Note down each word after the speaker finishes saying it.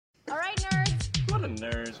I'm a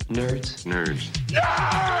nerd. Nerds. Nerds.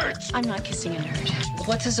 Nerds! I'm not kissing a nerd.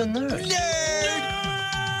 What is a nerd? Nerd!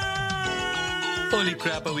 Holy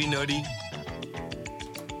crap, are we nerdy?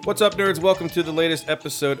 What's up, nerds? Welcome to the latest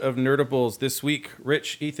episode of Nerdables. This week,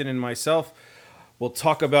 Rich, Ethan, and myself will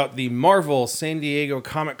talk about the Marvel San Diego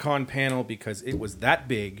Comic-Con panel because it was that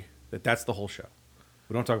big that that's the whole show.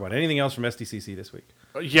 We don't talk about anything else from SDCC this week.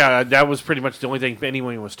 Yeah, that was pretty much the only thing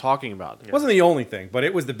anyone was talking about. It wasn't the only thing, but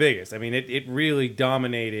it was the biggest. I mean, it really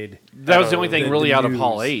dominated. That was the only thing really out of news.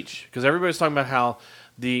 Hall H, because everybody's talking about how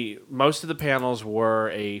most of the panels were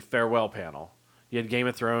a farewell panel. You had Game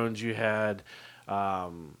of Thrones, you had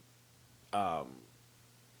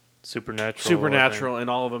Supernatural, and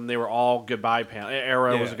all of them, they were all goodbye panel.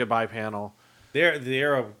 Arrow was a goodbye panel. The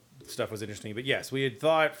Arrow stuff was interesting, but yes, we had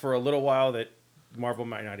thought for a little while that Marvel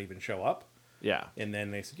might not even show up. Yeah. And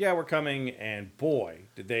then they said, yeah, we're coming, and boy,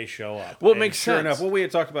 did they show up. Well, it And makes sure sense. enough, well, we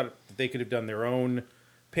had talked about it, that they could have done their own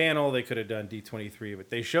panel, they could have done D23,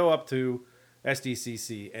 but they show up to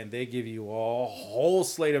SDCC, and they give you a whole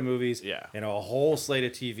slate of movies and a whole slate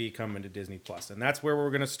of TV coming to Disney+. And that's where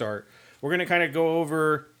we're going to start. We're going to kind of go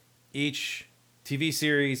over each TV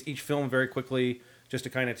series, each film very quickly, just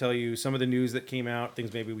to kind of tell you some of the news that came out,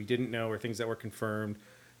 things maybe we didn't know or things that were confirmed,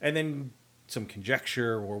 and then some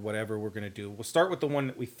conjecture or whatever we're going to do. We'll start with the one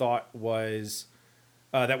that we thought was,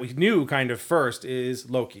 that we knew kind of first, is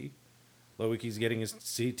Loki. Loki's getting his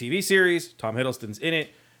TV series. Tom Hiddleston's in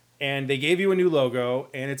it. And they gave you a new logo,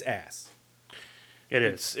 and it's ass. It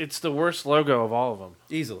is. It's the worst logo of all of them.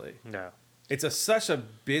 Easily. No. It's such a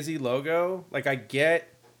busy logo. Like, I get...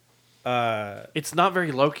 It's not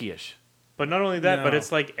very Loki-ish. But not only that, but No.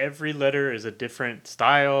 it's like every letter is a different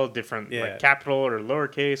style, different Yeah. like capital or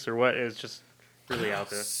lowercase or what. It's just really out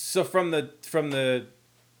there. So from the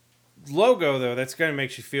logo, though, that's going to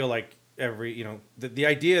make you feel like the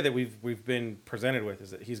idea that we've been presented with is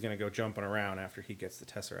that he's going to go jumping around after he gets the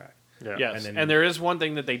Tesseract. Yeah. Yes, And and, then- there is one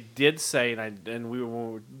thing that they did say, and we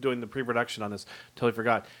were doing the pre-production on this, totally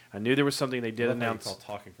forgot. I knew there was something they did announce It's all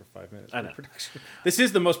talking for 5 minutes. I know. Pre-production. This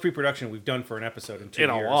is the most pre-production we've done for an episode in 2 in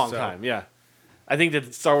years. a long so- time. Yeah, I think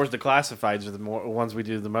that Star Wars Declassifieds are the ones we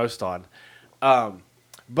do the most on.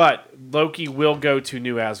 But Loki will go to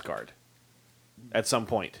New Asgard at some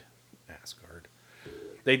point. Asgard.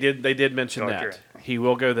 They did mention Gotcha. that he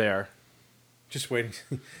will go there. Just waiting.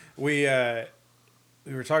 We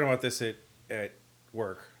were talking about this at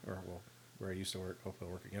work, or well, where I used to work. Hopefully,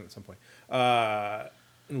 I'll work again at some point.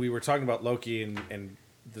 And we were talking about Loki and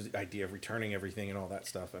the idea of returning everything and all that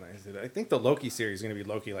stuff. And I said, I think the Loki series is going to be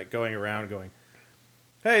Loki like going around, going,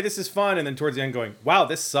 "Hey, this is fun," and then towards the end, going, "Wow,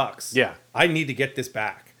 this sucks. Yeah. I need to get this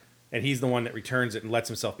back." And he's the one that returns it and lets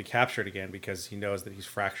himself be captured again because he knows that he's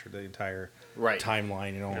fractured the entire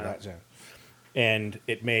timeline and all that jazz. And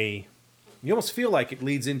it may. You almost feel like it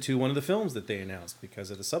leads into one of the films that they announced because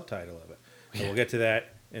of the subtitle of it. So we'll get to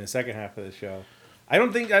that in the second half of the show. I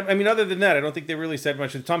don't think, I mean, other than that, I don't think they really said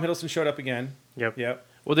much. Tom Hiddleston showed up again. Yep.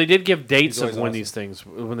 Well, they did give dates He's always of when awesome. these things,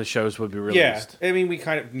 when the shows would be Yeah. released. I mean, we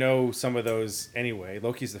kind of know some of those anyway.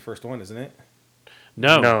 Loki's the first one, isn't it?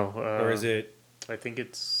 No, Or is it? I think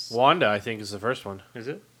it's. Wanda, I think, is the first one. Is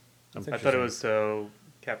it? That's I thought it interesting. was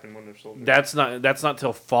Captain Winter Soldier. That's not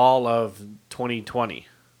till fall of 2020.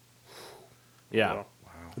 Yeah. Wow.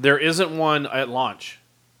 There isn't one at launch.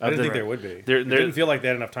 I didn't think there would be. It There- didn't feel like they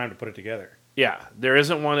had enough time to put it together. Yeah, there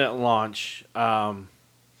isn't one at launch. Yeah,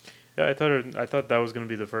 I thought that was going to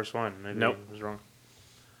be the first one. Maybe Nope. I was wrong.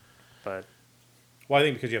 But Well, I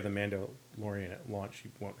think because you have the Mandalorian at launch,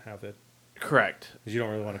 you won't have it. Correct. Because you don't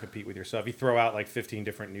really want to compete with yourself. You throw out like 15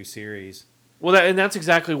 different new series. Well, and that's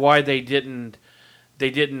exactly why they didn't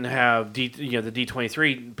have the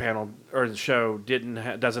D23 panel or the show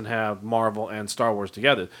doesn't have Marvel and Star Wars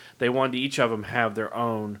together. They wanted each of them have their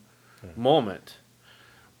own moment.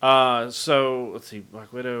 So let's see.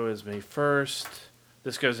 Black Widow is May 1st.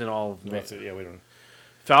 This goes in all of May. That's it. Yeah, we don't.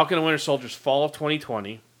 Falcon and Winter Soldier's fall of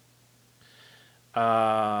 2020.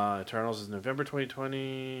 Eternals is November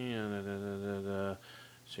 2020.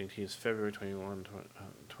 Shang-Chi is February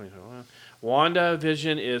 2021.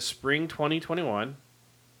 WandaVision is spring 2021.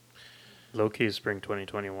 Loki is spring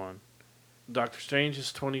 2021. Doctor Strange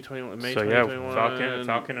is 2021. May So yeah, 2021.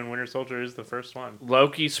 Falcon and Winter Soldier is the first one.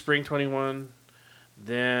 Loki spring 21.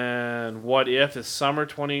 Then What If is summer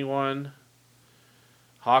 21.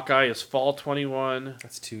 Hawkeye is fall 21.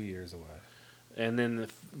 That's 2 years away. And then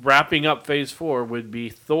wrapping up Phase 4 would be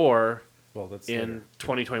Thor Well, that's in later.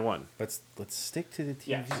 2021. Let's stick to the TV.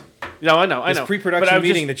 Yes. No, I know. This But I pre-production was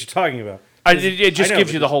meeting just- that you're talking about. It just I know,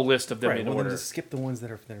 gives but you the whole list of them Right, in well, then order. just skip the ones that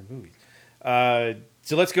are movies.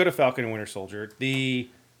 So let's go to Falcon and Winter Soldier. The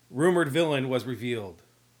rumored villain was revealed.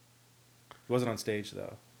 It wasn't on stage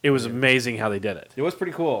though. It was amazing how they did it. It was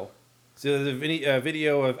pretty cool. So there's a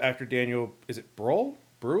video of actor Daniel. Is it Brew?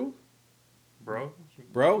 Bro? Yeah,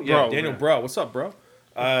 Bro, Daniel yeah. Bro. What's up, bro?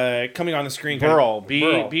 Coming on the screen. Burl,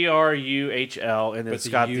 Burl. Bruhl, and But it's the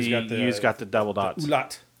got U's got the- U's got the double dots.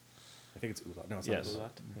 Ulat. I think it's Ulat. No, it's Yes,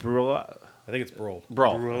 not Ulat. Bruhl. I think it's Broll.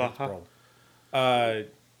 Brawl. Broll.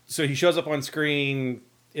 So he shows up on screen,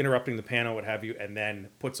 interrupting the panel, what have you, and then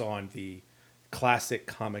puts on the classic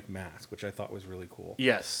comic mask, which I thought was really cool.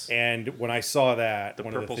 Yes, And when I saw that, The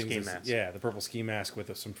one purple of the ski things is, mask. yeah, the purple ski mask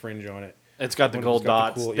with some fringe on it. it's got the One of them's gold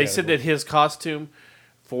got the dots. cool- They yeah, said the- that his costume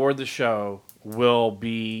for the show will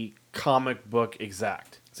be comic book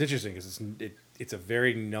exact. It's interesting because it's a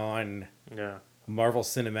very non Yeah. Marvel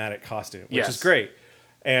cinematic costume, which Yes. is great.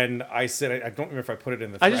 And I said, I don't remember if I put it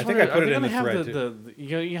in the I thread. just I think wondered, I put are it they in the gonna have thread,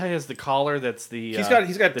 too. he has the collar that's the He's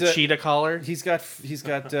got the cheetah collar. He's got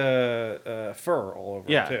fur all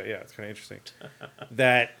over Yeah. him too. Yeah, it's kind of interesting.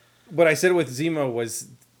 That what I said with Zemo was,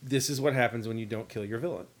 this is what happens when you don't kill your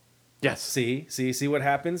villain. Yes, See what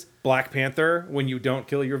happens? Black Panther, when you don't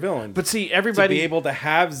kill your villain. but see to everybody. be able to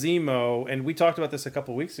have Zemo, and we talked about this a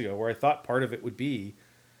couple weeks ago, where I thought part of it would be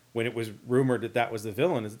when it was rumored that was the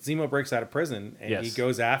villain, is that Zemo breaks out of prison and he Yes.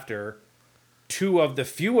 goes after two of the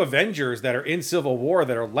few Avengers that are in Civil War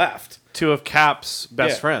that are left. Two of Cap's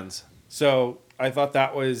best Yeah. friends. So I thought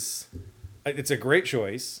that was, it's a great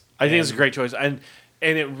choice. I think it's a great choice, and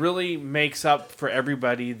it really makes up for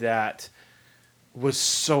everybody that was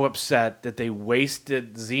so upset that they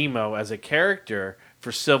wasted Zemo as a character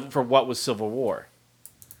for what was Civil War.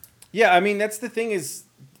 Yeah, I mean, that's the thing is,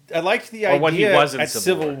 I liked the Or idea what he was in at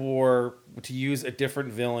Civil Civil War to use a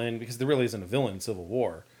different villain, because there really isn't a villain in Civil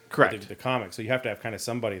War. Correct. The comic. So you have to have kind of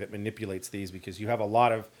somebody that manipulates these, because you have a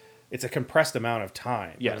lot of, it's a compressed amount of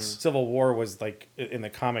time. Yes. Civil War was like, in the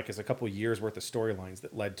comic, is a couple years worth of storylines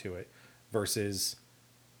that led to it, versus,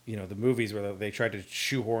 the movies where they tried to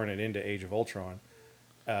shoehorn it into Age of Ultron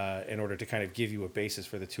in order to kind of give you a basis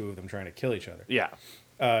for the two of them trying to kill each other. Yeah,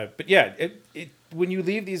 But yeah, when you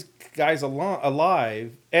leave these guys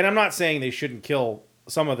alive, and I'm not saying they shouldn't kill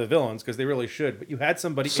some of the villains, because they really should, but you had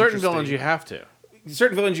somebody certain interesting. villains you have to.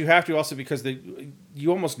 Certain villains you have to also, because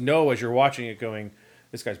you almost know as you're watching it going,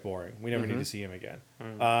 this guy's boring. We never need to see him again.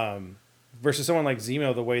 Versus someone like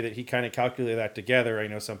Zemo, the way that he kind of calculated that together, I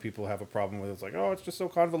know some people have a problem with it. It's like, oh, it's just so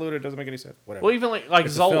convoluted, it doesn't make any sense. Whatever. Well, even like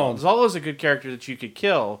It's a Zola. film. Zola's a good character that you could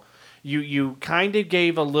kill. You kind of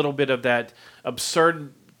gave a little bit of that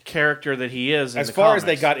absurd character that he is. As in the far as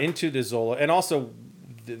they comics. got into the Zola, and also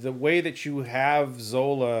the way that you have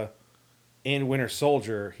Zola in Winter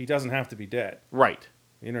Soldier, he doesn't have to be dead. Right.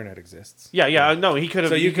 The internet exists. Yeah. No, he could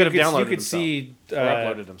have. So he could have downloaded you could himself, see or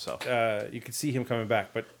uploaded himself. you could see him coming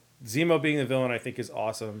back, but Zemo being the villain, I think, is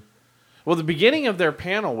awesome. Well, the beginning of their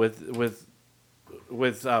panel with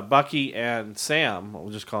Bucky and Sam,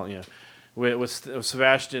 we'll just call it, with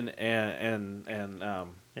Sebastian and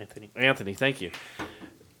Anthony. Thank you.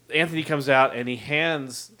 Anthony comes out and he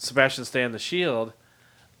hands Sebastian Stan the shield,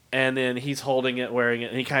 and then he's holding it, wearing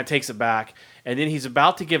it, and he kind of takes it back, and then he's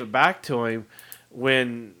about to give it back to him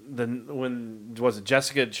when was it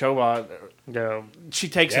Jessica Chobot? No. She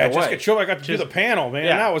takes Yeah, it away. Jessica Chobot got to do the panel, man.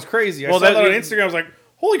 Yeah. That was crazy. I Well, saw that- that on Instagram. I was like,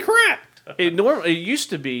 holy crap! It used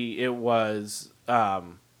to be it was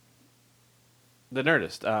the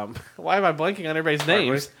Nerdist. Why am I blanking on everybody's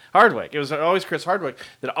names? Hardwick. It was always Chris Hardwick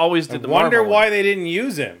that always I did the wonder Marvel why one. they didn't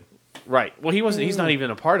use him. Right. Well, he wasn't. He's not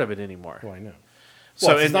even a part of it anymore. Well, I know. So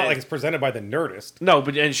Well, it's and- not like it's presented by the Nerdist. No,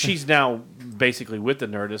 and she's now basically with the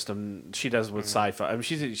Nerdist, and she does with sci-fi. I mean,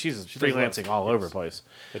 she's does freelancing all over the place.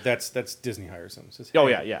 But that's Disney hires him. Says, Oh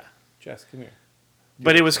hey, yeah. Jess, come here.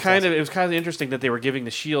 But it was That's kind awesome. of interesting that they were giving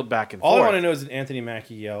the shield back and All forth. I want to know is, did Anthony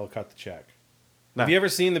Mackie yell, "Cut the check"? No. Have you ever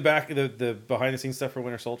seen the behind the scenes stuff for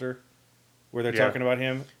Winter Soldier, where they're Yeah. talking about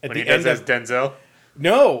him at When the he does end as Denzel.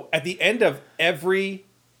 No, at the end of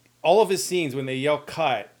all of his scenes, when they yell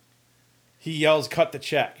 "cut," he yells "cut the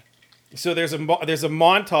check." So there's a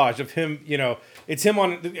montage of him. It's him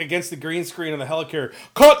against the green screen on the helicarrier.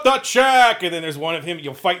 Cut the check, and then there's one of him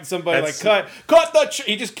fighting somebody That's- cut the check.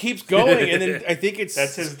 He just keeps going, and then I think it's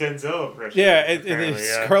That's his Denzel impression. Yeah, and then apparently,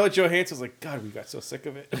 yeah. Scarlett Johansson's like, God, we got so sick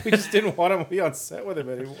of it. We just didn't want him to be on set with him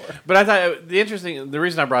anymore. But I thought the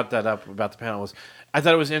reason I brought that up about the panel was I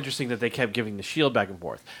thought it was interesting that they kept giving the shield back and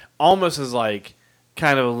forth, almost as like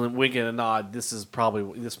kind of a wink and a nod.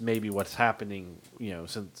 This may be what's happening,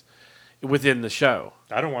 since within the show.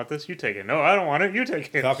 I don't want this. You take it. No, I don't want it. You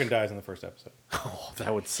take it. Falcon dies in the first episode. Oh,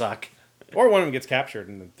 that would suck. Or one of them gets captured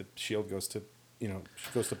and the shield goes to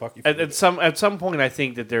goes to Bucky. At some point, I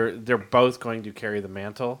think that they're both going to carry the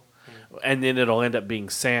mantle, and then it'll end up being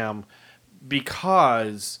Sam,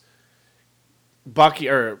 because Bucky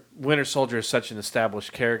or Winter Soldier is such an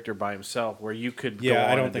established character by himself, where you could go on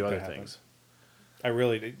I don't and think do that other happens.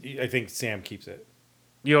 things. I think Sam keeps it.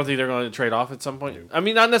 You don't think they're going to trade off at some point? I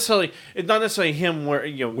mean, not necessarily. It's not necessarily him. Where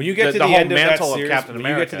when you get to the whole end of that mantle series, Captain when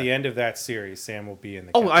America. you get to the end of that series, Sam will be in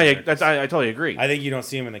the. Oh, I Captain America totally agree. I think you don't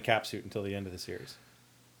see him in the cap suit until the end of the series.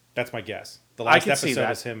 That's my guess. The I last can see episode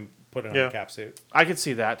that. is him putting on Yeah. a cap suit. I could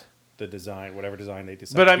see that. The design, whatever design they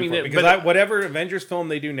decide. But to I do mean, for it. it- because but- whatever Avengers film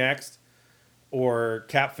they do next, or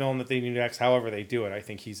Cap film that they do next, however they do it, I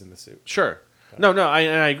think he's in the suit. Sure. No, I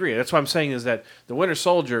agree. That's what I'm saying is that the Winter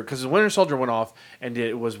Soldier, because the Winter Soldier went off and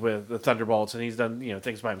it was with the Thunderbolts, and he's done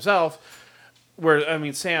things by himself. Where I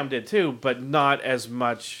mean, Sam did too, but not as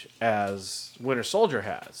much as Winter Soldier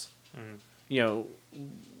has.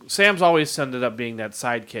 Sam's always ended up being that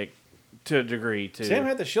sidekick to a degree. Sam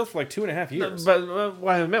had the shield for like 2.5 years. But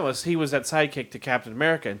what I meant was he was that sidekick to Captain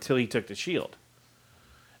America until he took the shield,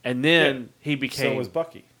 and then he became. So was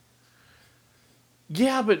Bucky.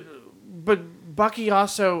 Yeah, but Bucky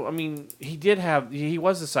also, I mean, he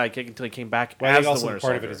was the sidekick until he came back Well, I as think the also Winter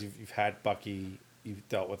part Soldier. of it is you've had Bucky, you've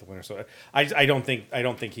dealt with the Winter Soldier. I don't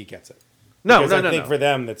think he gets it. No, Because no. I think for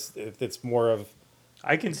them that's more of.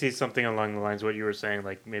 I can see something along the lines of what you were saying,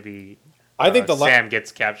 like maybe I think Sam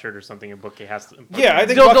gets captured or something, and Bucky has to. Yeah, I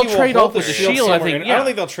think They'll Bucky will trade hold off with the the shield. shield, I somewhere, think, and I don't yeah.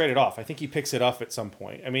 think they'll trade it off. I think he picks it up at some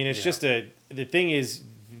point. I mean, it's just the thing is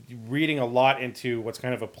reading a lot into what's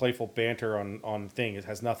kind of a playful banter on thing. It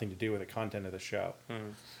has nothing to do with the content of the show.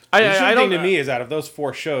 The interesting thing to me is out of those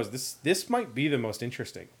 4 shows, this might be the most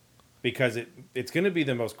interesting because it's going to be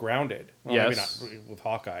the most grounded. Well, Yes. maybe not with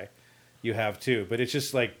Hawkeye. You have too, but it's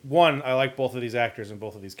just like one. I like both of these actors and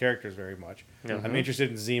both of these characters very much. I'm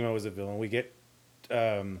interested in Zemo as a villain. We get,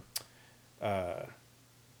 not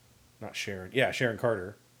Sharon. Yeah, Sharon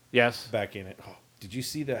Carter. Yes. Back in it. Oh, did you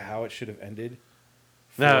see how it should have ended?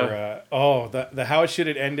 No. The how it should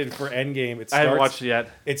have ended for Endgame. I haven't watched it yet.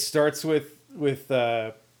 It starts with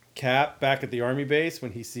Cap back at the army base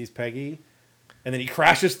when he sees Peggy. And then he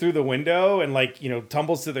crashes through the window and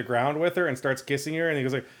tumbles to the ground with her and starts kissing her. And he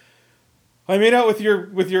goes like, I made out with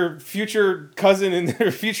your future cousin and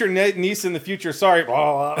your future niece in the future. Sorry.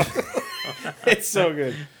 It's so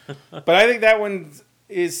good. But I think that one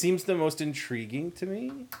seems the most intriguing to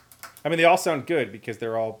me. I mean, they all sound good because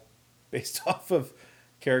they're all based off of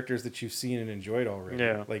characters that you've seen and enjoyed already.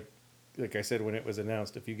 Yeah. Like I said when it was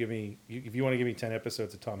announced, if you want to give me 10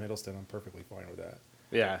 episodes of Tom Hiddleston, I'm perfectly fine with that.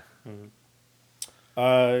 Yeah.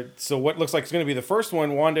 So what looks like it's going to be the first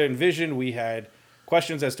one, Wanda and Vision, we had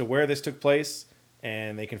questions as to where this took place,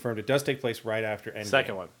 and they confirmed it does take place right after Endgame.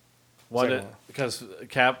 Second one. Second one. Because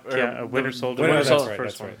Cap. Winter Soldier. Winter, Winter that's Soldier, right,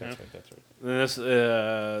 first that's right, one, that's right, that's right. This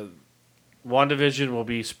WandaVision will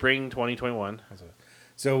be spring 2021,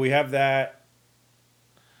 So we have that.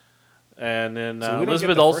 and then So we don't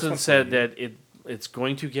Elizabeth get the first Olsen one said for you. that it's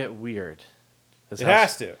going to get weird. It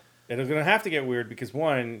has to. It's going to have to get weird because,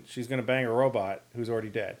 one, she's going to bang a robot who's already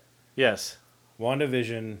dead. Yes.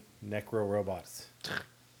 WandaVision, necro robots.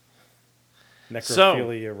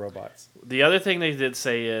 Necrophilia robots. The other thing they did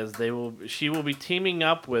say is she will be teaming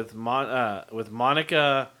up with Monica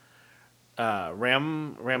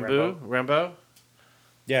Rambeau.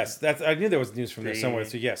 Yes, I knew there was news from there somewhere.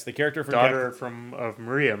 So yes, the character from daughter of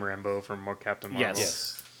Maria Rambeau from Captain Marvel.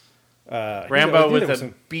 Yes. Rambo Rambeau with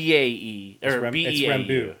a B-A-E or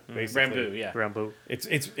B-E-A-U. It's Rambeau, basically. Rambeau, yeah. Rambeau. It's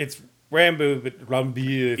Rambeau, but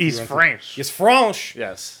Rambeau. He's French. He's French.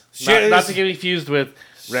 Yes. Shit, Not to get confused with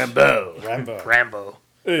Rambeau. Rambo.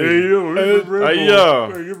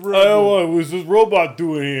 What was this robot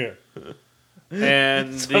doing here?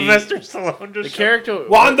 And Sylvester Stallone the just character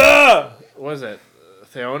Wanda! What was it?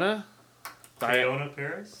 Theona? Fiona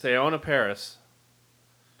Paris? Theona Paris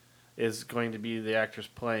is going to be the actress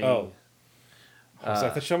playing. Oh. So I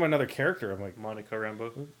thought show me another character. I'm like, Monica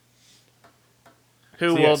Rambeau. Who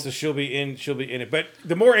so will? so she'll be in it. But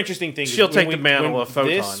the more interesting thing She'll is take the mantle when of Photon.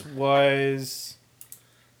 This was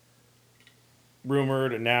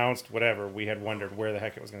rumored, announced, whatever. We had wondered where the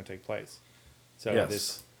heck it was going to take place. So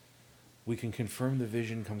Yes. we can confirm the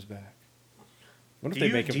Vision comes back. What if Do they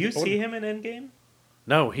you, make him? do you see him in Endgame?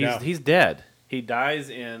 No, No. he's dead. He dies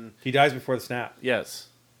in. He dies before the snap, Yes.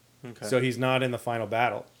 Okay. so he's not in the final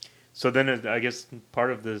battle. So then I guess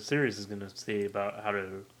part of the series is going to see about how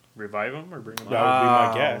to revive him or bring him That back.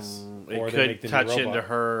 would be my guess. It Or they could make the new touch robot. into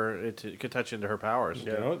her. It could touch into her powers.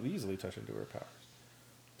 You know, easily touch into her powers.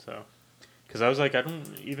 So, Because I was like, I don't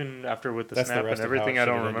even after with the That's snap the rest and everything, of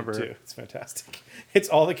I how it don't should have ended, remember. too. It's fantastic. It's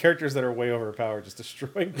all the characters that are way overpowered, just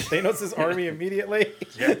destroying Thanos' army immediately.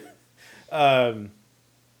 Yeah.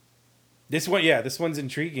 This one's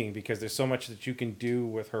intriguing because there's so much that you can do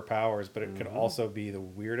with her powers, but it could also be the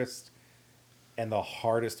weirdest and the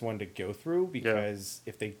hardest one to go through because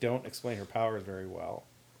if they don't explain her powers very well,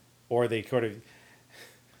 or they sort of,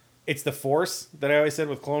 it's the Force that I always said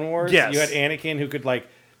with Clone Wars. Yes. You had Anakin who could like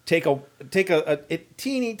take a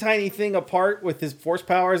teeny tiny thing apart with his Force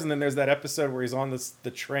powers, and then there's that episode where he's on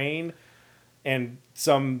the train, and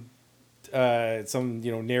some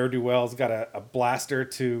ne'er do well's got a blaster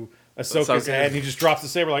to Ahsoka's head, and he just drops the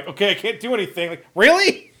saber like, okay, I can't do anything. Like,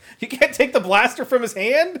 really? You can't take the blaster from his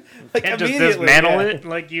hand? Like, Can't just immediately, dismantle it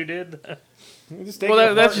like you did. Just take it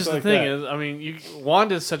apart that's just the like thing that. is, I mean,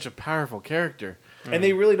 Wanda's such a powerful character. And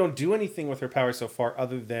they really don't do anything with her powers so far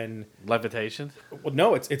other than... Levitation? Well,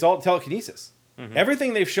 no, it's all telekinesis.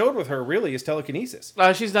 Everything they've showed with her really is telekinesis.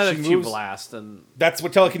 She's not She a Q moves- blast. And That's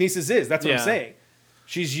what telekinesis is. That's what I'm Yeah. saying.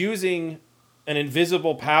 She's using an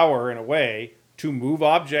invisible power in a way to move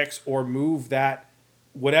objects or move that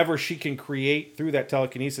whatever she can create through that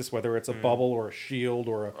telekinesis, whether it's a bubble or a shield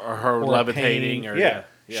or her or a levitating. pane. Or Yeah.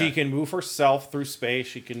 yeah. She can move herself through space.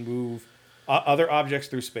 She can move other objects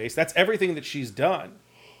through space. That's everything that she's done.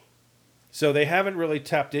 So they haven't really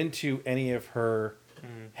tapped into any of her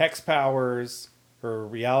hex powers, her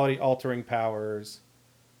reality altering powers,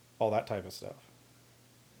 all that type of stuff.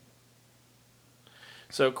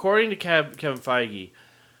 So according to Kevin Feige,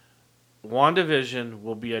 WandaVision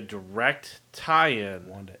will be a direct tie-in.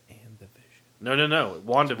 Wanda and the Vision. No.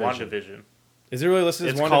 WandaVision. WandaVision. Is it really listed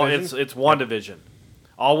as It's WandaVision? called it's WandaVision.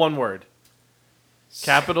 All one word.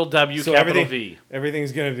 Capital W, So capital everything- V.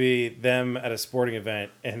 Everything's going to be them at a sporting event,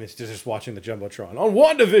 and it's just watching the Jumbotron on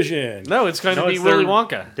WandaVision. No, it's going to be it's Willy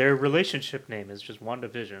Wonka. Their relationship name is just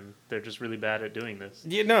WandaVision. They're just really bad at doing this.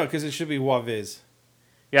 Yeah, no, because it should be Waviz.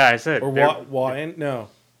 Yeah, I said. Or no.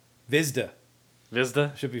 Vizda.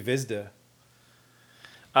 Vizda. It should be Vizda.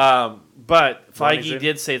 But Ronnie's Feige in.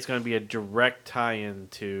 did say it's going to be a direct tie-in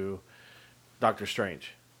to Doctor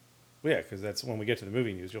Strange. Well, yeah, because that's when we get to the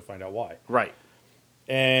movie news, you'll find out why. Right.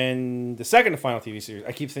 And the second and final TV series,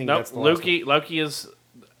 I keep thinking Nope. that's the last one. Loki is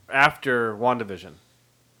after WandaVision.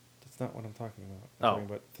 That's not what I'm talking about. I'm Oh. talking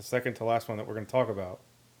about the second to last one that we're going to talk about.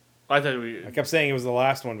 I thought I kept saying it was the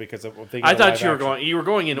last one because I'm thinking I of thought live you were action.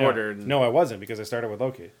 going in No. order. No, I wasn't because I started with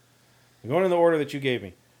Loki. I'm going in the order that you gave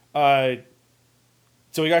me.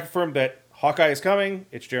 So we got confirmed that Hawkeye is coming.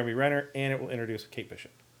 It's Jeremy Renner, and it will introduce Kate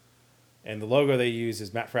Bishop. And the logo they use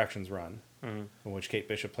is Matt Fraction's run, in which Kate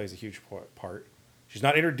Bishop plays a huge part. She's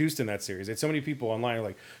not introduced in that series. And so many people online are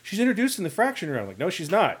like, she's introduced in the Fraction run. I'm like, no, she's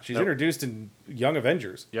not. She's Nope. introduced in Young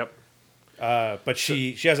Avengers. Yep. But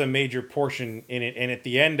she has a major portion in it. And at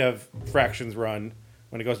the end of Fraction's run,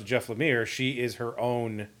 when it goes to Jeff Lemire, she is her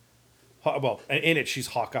own... Well, in it, she's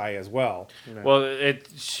Hawkeye as well. Well,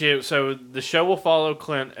 so the show will follow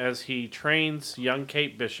Clint as he trains young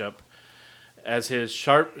Kate Bishop as his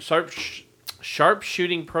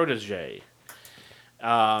sharpshooting protege.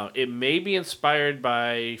 It may be inspired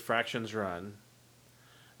by Fraction's run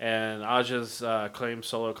and Aja's acclaimed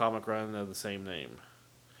solo comic run of the same name.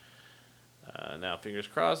 Now, fingers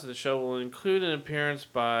crossed, the show will include an appearance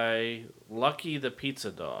by Lucky the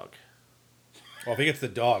Pizza Dog. Well, if he gets the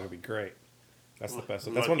dog, it'd be great. That's the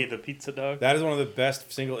best. That's Lucky the pizza dog. That is one of the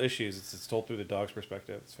best single issues. It's told through the dog's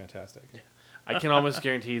perspective. It's fantastic. I can almost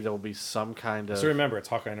guarantee there will be some kind of. So remember, it's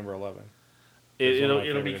Hawkeye number 11. It'll one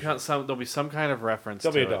of my be favorite there'll be some kind of reference.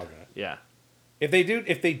 There'll to be a dog it. in it. Yeah.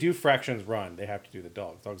 If they do Fraction's run, they have to do the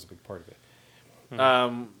dog. The dog's a big part of it.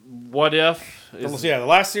 What if? So yeah, the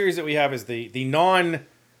last series that we have is the non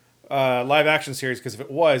live action series, because if it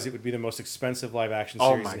was, it would be the most expensive live action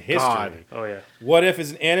Oh series my in history. God. Oh yeah. What If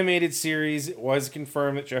is an animated series. It was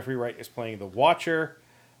confirmed that Jeffrey Wright is playing the Watcher,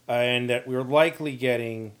 and that we're likely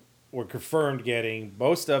getting, or confirmed getting,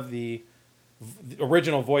 most of the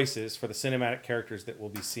original voices for the cinematic characters that we'll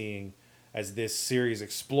be seeing as this series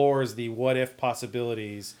explores the what if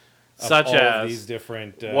possibilities of Such all as of these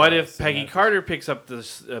different. What if Peggy cinematic- Carter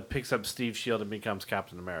picks up Steve Shield and becomes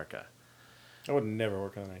Captain America? That would never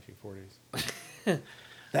work in the 1940s.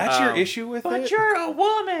 That's your issue with it? you're a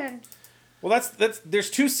woman. Well, that's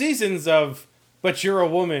there's 2 seasons of "But You're a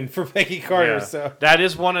Woman" for Peggy Carter. Yeah. So That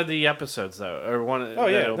is one of the episodes, though, or one. oh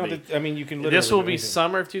that yeah, it'll no, be. I mean you can. Literally This will do be anything.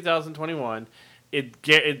 summer of 2021.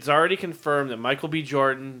 It's already confirmed that Michael B.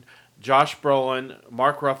 Jordan, Josh Brolin,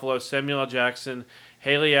 Mark Ruffalo, Samuel L. Jackson,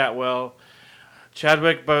 Haley Atwell,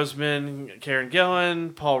 Chadwick Boseman, Karen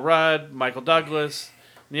Gillan, Paul Rudd, Michael Douglas,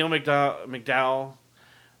 Neil McDowell,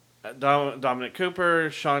 Dominic Cooper,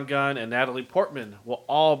 Sean Gunn, and Natalie Portman will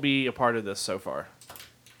all be a part of this so far.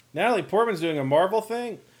 Natalie Portman's doing a Marvel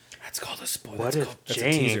thing. That's called a spoiler. What if that's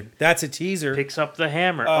Jane a teaser? That's a teaser. Picks up the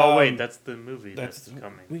hammer. Oh wait, that's the movie that's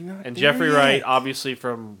coming. And Jeffrey Wright, obviously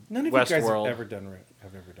from None of you guys have Westworld. ever done radio.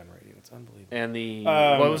 It's unbelievable. And the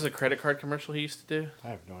what was the credit card commercial he used to do? I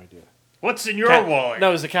have no idea. What's in your wallet? No,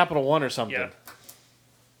 it was the Capital One or something. Yeah.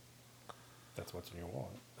 That's what's in your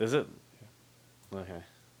wallet. Is it? Okay.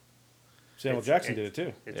 Samuel Jackson did it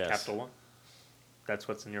too. It's Yes. Capital One. That's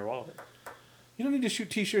what's in your wallet. You don't need to shoot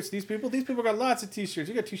T-shirts. These people got lots of T-shirts.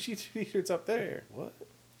 You got two T-shirts up there. What?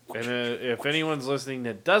 And if anyone's listening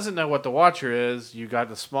that doesn't know what The Watcher is, you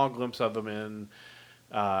got a small glimpse of them in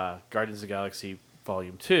Guardians of the Galaxy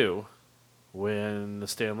Volume 2 when the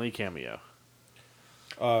Stan Lee cameo.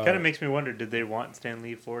 Kind of makes me wonder, did they want Stan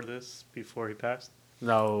Lee for this before he passed?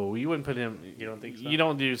 No, you wouldn't put him. You don't think so? You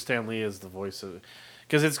don't do Stan Lee as the voice of,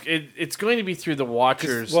 because it's going to be through the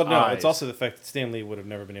Watcher's Well, no, eyes. it's also the fact that Stan Lee would have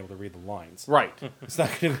never been able to read the lines. Right. It's not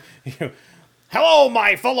going to. Hello,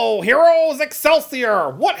 my fellow heroes, Excelsior!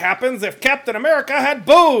 What happens if Captain America had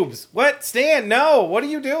boobs? What, Stan? No, what are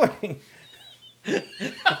you doing?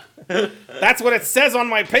 That's what it says on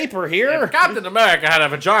my paper here. If Captain America had a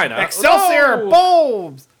vagina. Excelsior, no!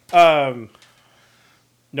 boobs!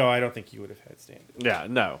 No, I don't think he would have had Stan. Yeah,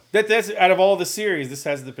 no. That's out of all the series, this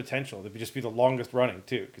has the potential to just be the longest running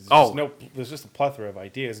too. Because there's just a plethora of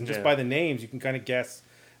ideas, and just by the names, you can kind of guess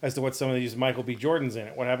as to what some of these Michael B. Jordan's in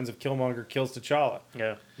it. What happens if Killmonger kills T'Challa?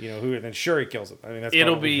 Yeah, who? Then Shuri kills him. I mean, that's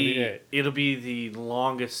it'll probably be it. it'll be the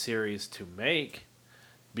longest series to make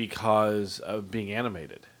because of being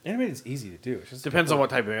animated. Animated is easy to do. It just Depends on what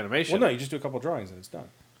type of animation. Well, no, you just do a couple drawings and it's done.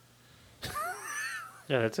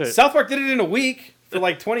 yeah, that's it. South Park did it in a week for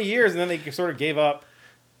like 20 years, and then they sort of gave up.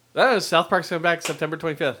 South Park's coming back September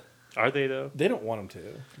 25th. Are they though? They don't want them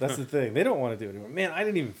to. That's the thing. They don't want to do it anymore. Man, I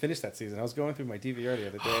didn't even finish that season. I was going through my DVR the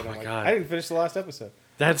other day, and I'm like, God. I didn't finish the last episode.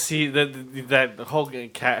 That whole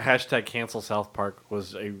hashtag cancel South Park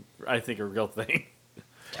was I think a real thing.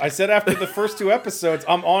 I said after the first two episodes,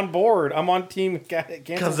 I'm on board. I'm on team cancel.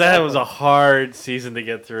 Because that was a hard season to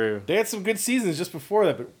get through. They had some good seasons just before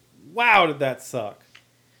that, but wow, did that suck.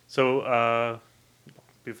 So,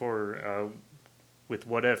 with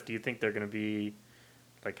What If, do you think they're going to be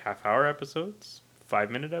like half-hour episodes,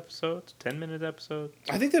 5-minute episodes, 10-minute episodes?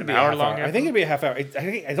 I think that'd be an a hour half long. hour. I think it'd be a half hour.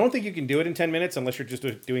 I don't think you can do it in 10 minutes unless you're just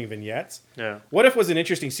doing vignettes. Yeah. What If was an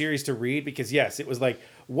interesting series to read because, yes, it was like,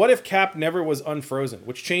 what if Cap never was unfrozen,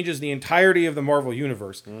 which changes the entirety of the Marvel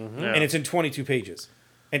Universe, Yeah. and it's in 22 pages.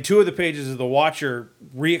 And 2 of the pages is the Watcher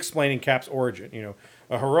re-explaining Cap's origin,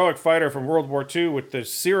 a heroic fighter from World War II with the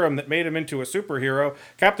serum that made him into a superhero.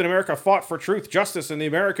 Captain America fought for truth, justice, and the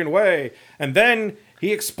American way. And then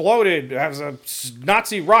he exploded as a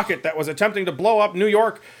Nazi rocket that was attempting to blow up New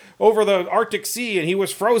York over the Arctic Sea, and he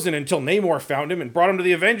was frozen until Namor found him and brought him to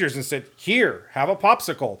the Avengers and said, "Here, have a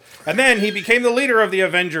popsicle." And then he became the leader of the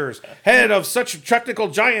Avengers, head of such technical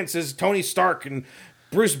giants as Tony Stark and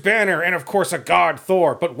Bruce Banner, and of course a god,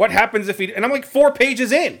 Thor. But what happens if he... And I'm like 4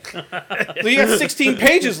 pages in. So you got 16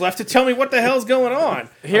 pages left to tell me what the hell's going on.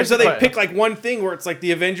 So they pick like one thing where it's like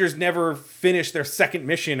the Avengers never finished their second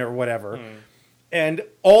mission or whatever. And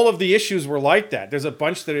all of the issues were like that. There's a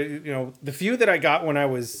bunch that, the few that I got when I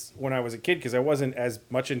was a kid, because I wasn't as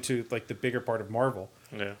much into like the bigger part of Marvel.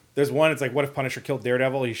 Yeah. There's one, it's like, what if Punisher killed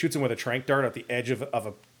Daredevil? He shoots him with a tranq dart at the edge of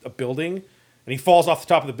a building, and he falls off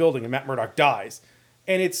the top of the building, and Matt Murdock dies.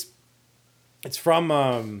 And it's from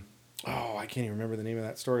I can't even remember the name of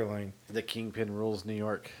that storyline. The Kingpin rules New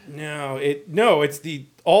York. No, it's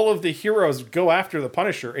all of the heroes go after the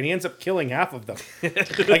Punisher, and he ends up killing half of them.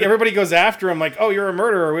 Like everybody goes after him, like, "Oh, you're a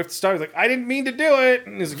murderer. We have to stop." He's like, "I didn't mean to do it."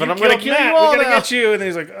 And he's like, But "You I'm gonna killed kill Matt. you all We gotta now." get you." And then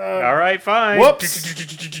he's like, All right, fine.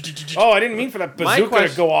 Whoops. Oh, I didn't mean for that bazooka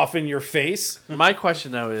to go off in your face. My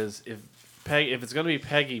question though is if it's going to be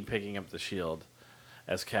Peggy picking up the shield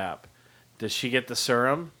as Cap, does she get the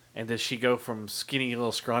serum, and does she go from skinny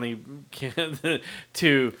little scrawny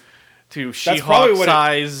to She-Hulk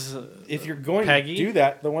size? If you're going Peggy? to do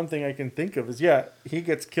that, the one thing I can think of is he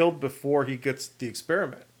gets killed before he gets the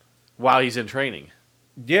experiment. While he's in training.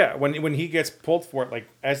 Yeah, when he gets pulled for it, like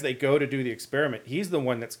as they go to do the experiment, he's the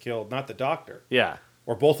one that's killed, not the doctor. Yeah.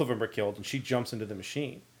 Or both of them are killed, and she jumps into the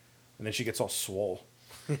machine, and then she gets all swole.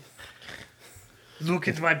 Look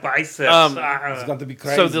at my biceps. It's got to be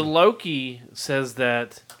crazy. So the Loki says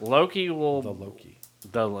that Loki will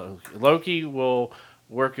Loki will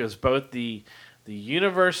work as both the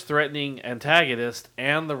universe-threatening antagonist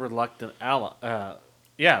and the reluctant ally.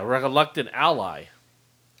 Reluctant ally.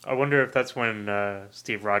 I wonder if that's when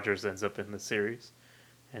Steve Rogers ends up in the series,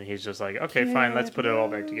 And he's just like, okay, fine, let's put it all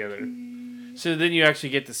back together. So then you actually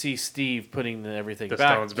get to see Steve putting everything The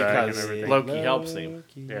back stones back and because everything. Loki helps him.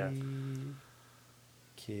 Yeah.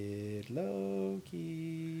 Kid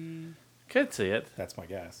Loki. Could see it. That's my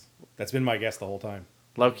guess. That's been my guess the whole time.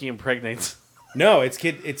 Loki impregnates. No, it's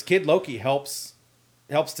Kid Loki helps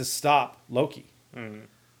to stop Loki.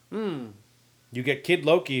 You get Kid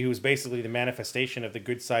Loki, who's basically the manifestation of the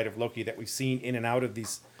good side of Loki that we've seen in and out of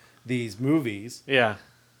these movies, Yeah.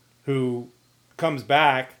 who comes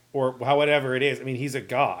back, or however it is. I mean, he's a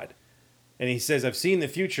god. And he says, I've seen the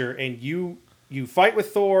future, and you fight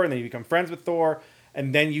with Thor, and then you become friends with Thor,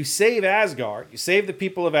 and then you save Asgard. You save the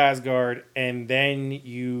people of Asgard, and then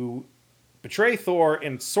you betray Thor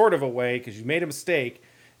in sort of a way, because you made a mistake.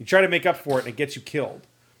 You try to make up for it, and it gets you killed.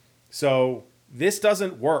 So this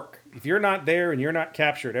doesn't work. If you're not there and you're not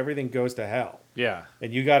captured, everything goes to hell. Yeah.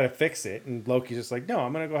 And you got to fix it. And Loki's just like, no,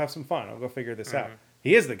 I'm going to go have some fun. I'll go figure this out.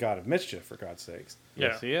 He is the god of mischief, for God's sakes.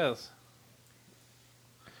 Yes, he is.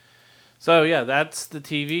 So, yeah, that's the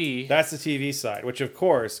TV. That's the TV side, which, of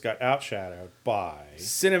course, got outshadowed by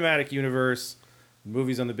cinematic universe,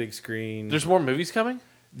 movies on the big screen. There's more movies coming?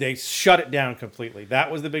 They shut it down completely.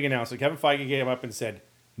 That was the big announcement. Kevin Feige came up and said,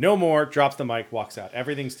 no more, drops the mic, walks out.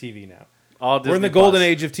 Everything's TV now. We're in the golden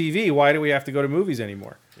age of TV. Why do we have to go to movies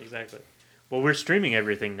anymore? Exactly. Well, we're streaming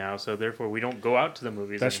everything now, so therefore we don't go out to the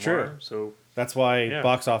movies That's anymore. true. So that's why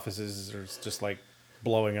box offices are just like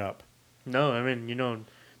blowing up. No, I mean,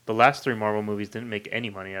 the last 3 Marvel movies didn't make any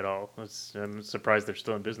money at all. I'm surprised they're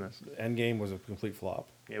still in business. Endgame was a complete flop.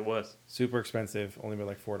 It was. Super expensive, only made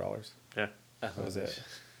like $4. Yeah. That was it.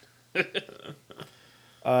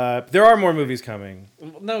 There are more movies coming.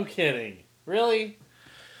 No kidding. Really?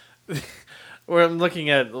 Where I'm looking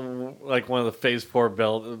at like one of the Phase 4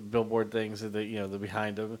 billboard things that the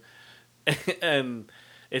behind them, and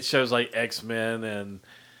it shows like X-Men and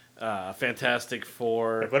Fantastic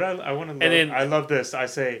Four. But I want to. I love this. I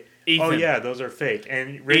say, Ethan. oh yeah, those are fake,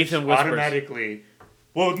 and Rach Ethan whispers. automatically,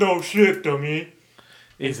 well, no shit, dummy.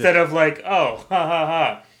 Instead of like, oh, ha ha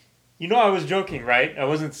ha. I was joking, right? I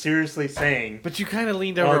wasn't seriously saying. But you kind of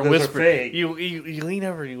leaned over and those whispered. are fake. You lean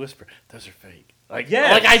over and you whisper, "Those are fake." Like,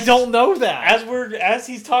 yes. like I don't know that. As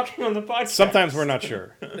he's talking on the podcast. Sometimes we're not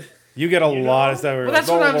sure. You get a lot of stuff. Well, that's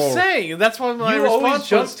what I'm saying. That's what my you response always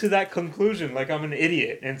jump was. to that conclusion like I'm an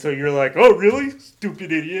idiot, and so you're like, "Oh, really,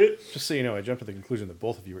 stupid idiot." Just so you know, I jumped to the conclusion that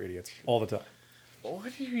both of you are idiots all the time.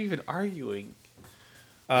 What are you even arguing?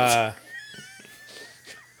 Feige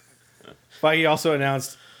also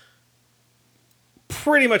announced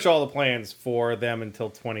pretty much all the plans for them until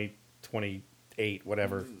 2028,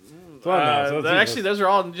 whatever. Actually, those are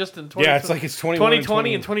all just in 2020. Yeah, it's like it's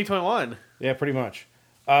 2020 and 2021. Yeah, pretty much.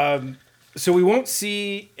 So we won't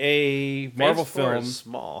see a Marvel Phase 4 film. is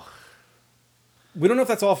small. We don't know if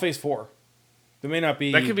that's all Phase 4. There may not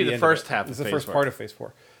be. That could be the end first of half It's of the Phase first 4. part of Phase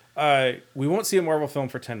 4. We won't see a Marvel film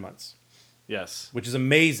for 10 months. Yes. Which is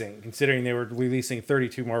amazing, considering they were releasing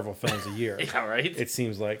 32 Marvel films a year. Yeah, right? It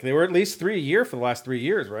seems like. They were at least 3 a year for the last 3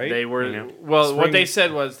 years, right? They were. Yeah. Well, Spring- what they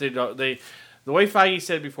said was the way Feige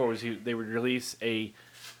said before was they would release a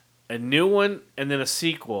new one and then a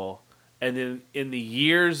sequel, and then in the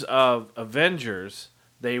years of Avengers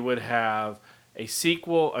they would have a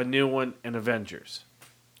sequel, a new one, and Avengers.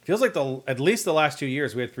 Feels like at least the last 2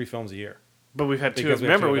 years we had 3 films a year. But we've had two. Because we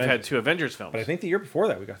have Remember, two we've had Avengers. 2 Avengers films But I think the year before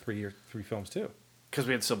that we got 3 films too. because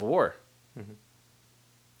we had Civil War.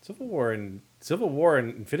 Civil War and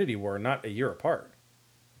Infinity War are not a year apart.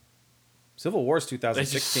 Civil War is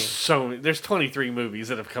It's just 2016. there's 23 movies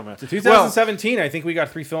that have come out. So 2017, I think we got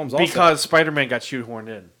 3 films also. Because Spider-Man got shoehorned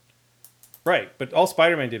in. Right, but all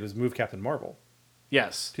Spider-Man did was move Captain Marvel.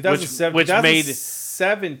 Yes, 2007, which made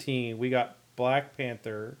 2017 we got Black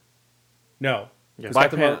Panther. No, Yeah. 'cause Black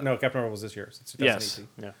Captain Marvel, Pan- no, Captain Marvel was this year. So it's 2018.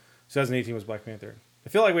 Yes. Yeah. 2018 was Black Panther. I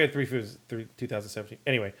feel like we had 3 films 2017.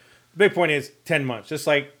 Anyway, the big point is 10 months, just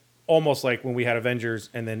like almost like when we had Avengers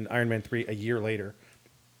and then Iron Man 3 a year later.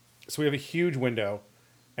 So we have a huge window,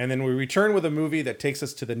 and then we return with a movie that takes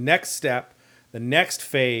us to the next step, the next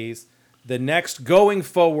phase, the next going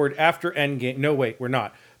forward after Endgame. No, wait, we're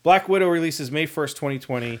not. Black Widow releases May 1st,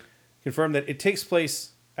 2020. Confirmed that it takes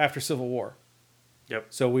place after Civil War. Yep.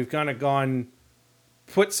 So we've kind of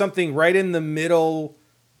put something right in the middle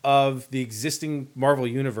of the existing Marvel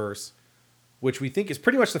universe, which we think is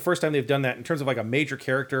pretty much the first time they've done that in terms of like a major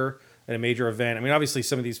character and a major event. I mean, obviously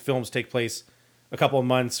some of these films take place a couple of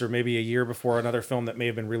months or maybe a year before another film that may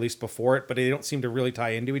have been released before it, but they don't seem to really tie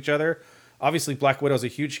into each other. Obviously, Black Widow is a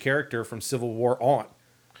huge character from Civil War on.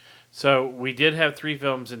 So we did have 3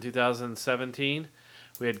 films in 2017.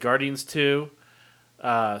 We had Guardians 2,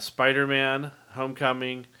 Spider-Man: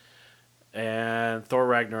 Homecoming, and Thor: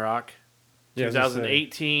 Ragnarok. Yeah,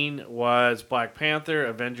 2018 was Black Panther,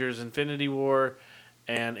 Avengers: Infinity War,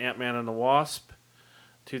 and Ant-Man and the Wasp.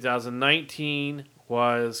 2019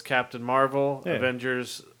 was Captain Marvel,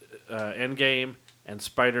 Avengers Endgame, and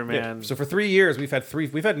Spider-Man. Yeah. So for 3 years, we've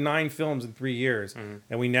had 9 films in 3 years,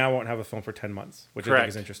 and we now won't have a film for 10 months, which I think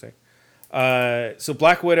is interesting. So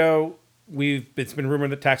Black Widow, it's been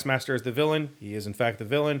rumored that Taskmaster is the villain. He is in fact the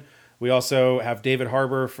villain. We also have David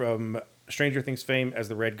Harbour from Stranger Things fame as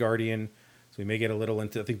the Red Guardian. So we may get a little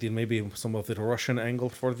into, I think, maybe some of the Russian angle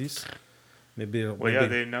for this. Maybe.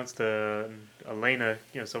 They announced Elena,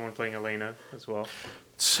 someone playing Elena as well.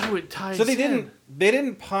 So it ties. So they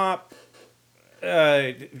didn't pop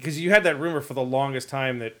because you had that rumor for the longest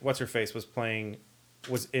time that what's her face was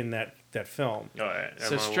in that film.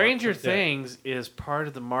 So Stranger Things is part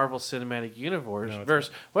of the Marvel Cinematic Universe. No,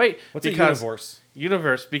 Wait, what's a universe?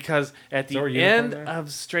 Universe, because at the end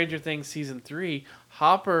of Stranger Things season 3,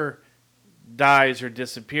 Hopper dies or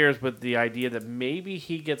disappears with the idea that maybe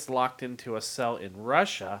he gets locked into a cell in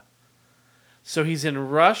Russia. So he's in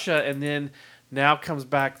Russia and then now comes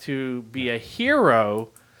back to be a hero.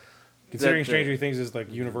 Considering Stranger Things is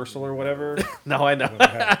like Universal or whatever. No, I know.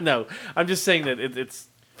 No, I'm just saying that it's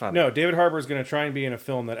funny. No, David Harbour is going to try and be in a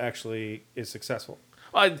film that actually is successul.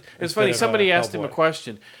 It's funny. Somebody asked him a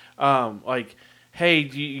question, hey,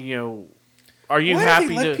 are you happy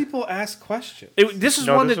to let to people ask questions? This is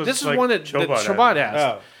one that Chobot asked.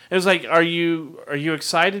 Oh. It was like, are you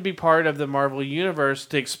excited to be part of the Marvel universe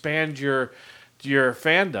to expand your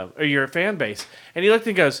fandom or your fan base? And he looked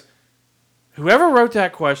and goes, whoever wrote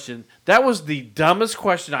that question, that was the dumbest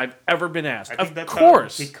question I've ever been asked. Of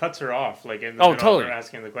course, he cuts her off totally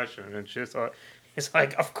asking the question, and it's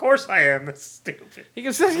like, of course I am. That's stupid. He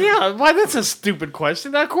goes, yeah, why? That's a stupid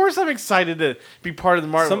question. Of course, I'm excited to be part of the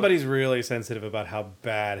Marvel. Somebody's really sensitive about how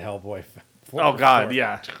bad Hellboy. Oh God,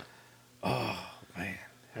 yeah. Oh man,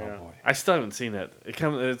 Hellboy. Yeah. I still haven't seen it.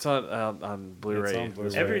 It's on Blu-ray. It's on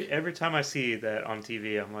Blu-ray. Every time I see that on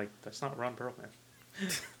TV, I'm like, that's not Ron Perlman.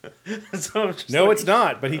 It's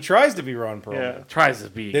not. But he tries to be Ron Perlman. Yeah, tries to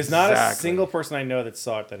be. There's not a single person I know that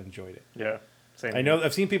saw it that enjoyed it. Yeah. Same I know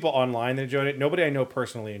I've seen people online that enjoyed it. Nobody I know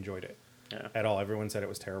personally enjoyed it at all. Everyone said it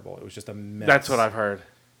was terrible. It was just a mess. That's what I've heard.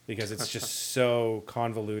 Because it's just so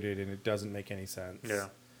convoluted and it doesn't make any sense. Yeah.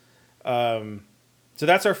 So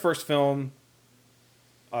that's our first film.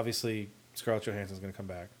 Obviously, Scarlett Johansson's going to come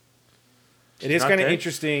back. It is kind of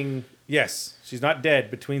interesting. Yes, she's not dead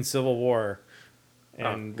between Civil War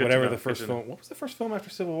and whatever the first film. What was the first film after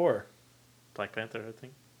Civil War? Black Panther, I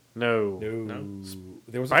think. No.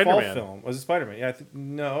 There was a fall film. Was it Spider-Man? Yeah,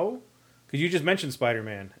 no. Because you just mentioned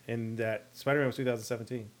Spider-Man, and that Spider-Man was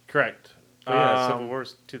 2017. Correct. Oh, yeah, Civil War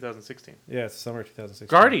is 2016. Yeah, it's summer 2016.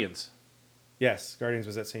 Guardians. Yes, Guardians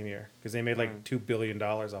was that same year. Because they made like $2 billion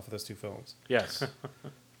off of those two films. Yes.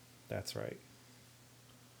 That's right.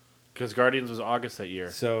 Because Guardians was August that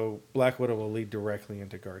year. So Black Widow will lead directly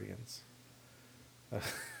into Guardians.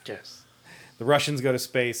 Yes. The Russians go to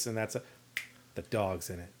space, and the dog's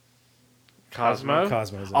in it. Cosmo?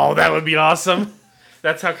 Cosmo's in it. That would be awesome.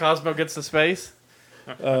 That's how Cosmo gets to space?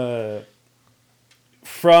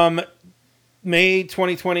 From May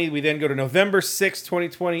 2020, we then go to November 6,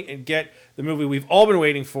 2020, and get the movie we've all been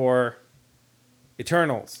waiting for,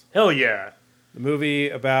 Eternals. Hell yeah. The movie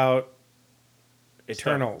about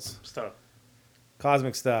Eternals. Stuff.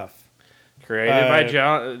 Cosmic stuff. Created by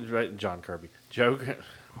John Kirby.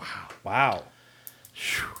 Wow.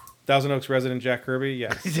 Thousand Oaks resident Jack Kirby,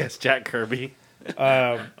 yes. Yes, Jack Kirby.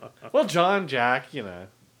 Jack,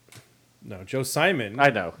 No, Joe Simon. I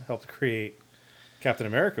know. Helped create Captain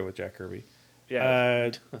America with Jack Kirby.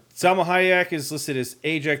 Yeah. Salma Hayek is listed as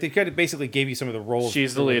Ajax. They kind of basically gave you some of the roles.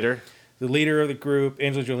 She's the leader. The leader of the group.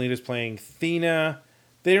 Angela Jolie is playing Thena.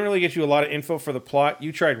 They didn't really get you a lot of info for the plot.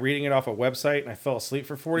 You tried reading it off a website, and I fell asleep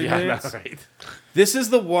for 40 minutes. That's right. This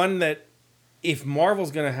is the one that, if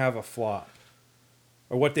Marvel's going to have a flop,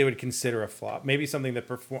 or what they would consider a flop, maybe something that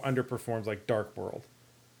underperforms like Dark World,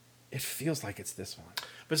 it feels like it's this one.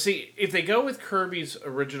 But see, if they go with Kirby's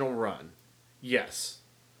original run, yes.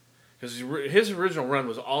 Because his original run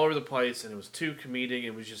was all over the place, and it was too comedic.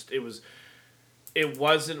 It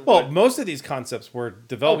wasn't. Well, most of these concepts were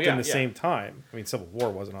developed in the same time. I mean, Civil War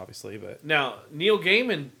wasn't, obviously, but now Neil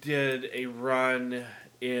Gaiman did a run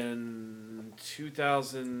in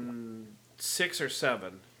 2006 or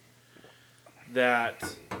 7.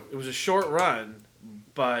 That it was a short run,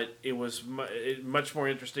 but it was much more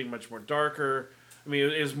interesting, much more darker. I mean,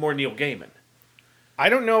 it was more Neil Gaiman. I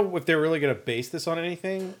don't know if they're really going to base this on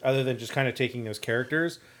anything other than just kind of taking those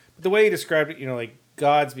characters. the way he described it, like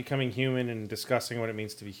gods becoming human and discussing what it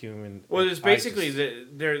means to be human. Well, it's basically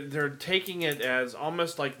they're taking it as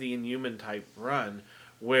almost like the Inhuman type run,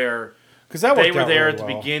 where they were there at the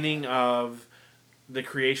beginning of the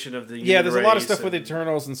creation of the human yeah. There's a lot of stuff with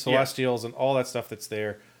Eternals and Celestials and all that stuff that's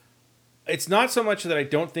there. It's not so much that I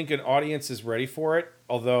don't think an audience is ready for it,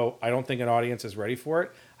 although I don't think an audience is ready for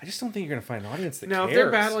it. I just don't think you're going to find an audience that cares. Now, if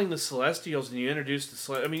they're battling the Celestials and you introduce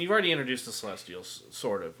you've already introduced the Celestials,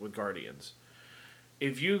 sort of, with Guardians.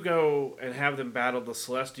 If you go and have them battle the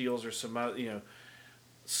Celestials or some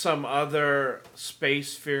other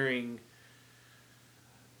space-faring...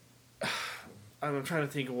 I'm trying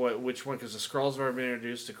to think of which one, because the Skrulls have already been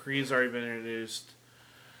introduced, the Kree's already been introduced.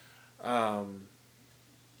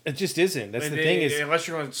 It just isn't. That's the thing is... Unless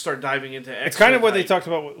you're going to start diving into X-Men. It's kind of what they talked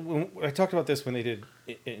about... I talked about this when they did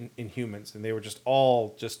Inhumans, and they were just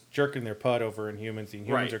all jerking their pud over Inhumans. The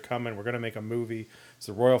Inhumans are coming. We're going to make a movie. It's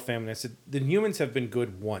the royal family. I said, the Inhumans have been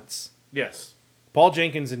good once. Yes. Paul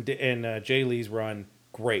Jenkins and Jay Lee's run,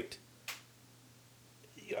 great.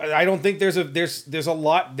 I don't think there's a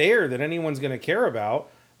lot there that anyone's going to care about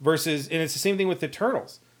versus... And it's the same thing with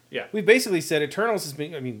Eternals. Yeah. We basically said Eternals is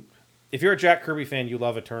being... I mean... If you're a Jack Kirby fan, you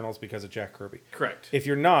love Eternals because of Jack Kirby. Correct. If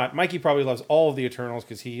you're not, Mikey probably loves all of the Eternals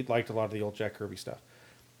because he liked a lot of the old Jack Kirby stuff.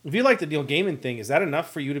 If you like the Neil Gaiman thing, is that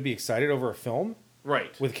enough for you to be excited over a film?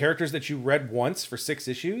 Right. With characters that you read once for 6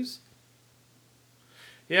 issues?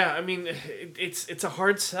 Yeah, I mean, it's a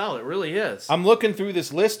hard sell. It really is. I'm looking through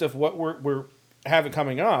this list of what we're having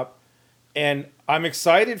coming up, and I'm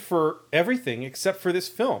excited for everything except for this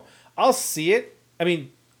film. I'll see it. I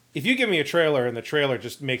mean... If you give me a trailer and the trailer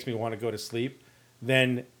just makes me want to go to sleep,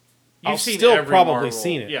 then I've still probably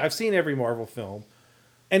seen it. Yeah. I've seen every Marvel film.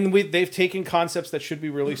 And they've taken concepts that should be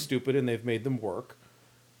really stupid and they've made them work.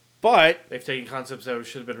 But... They've taken concepts that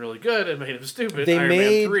should have been really good and made them stupid. Iron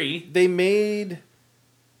Man 3. They made...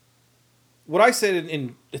 What I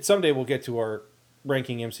said someday we'll get to our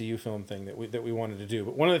ranking MCU film thing that we wanted to do.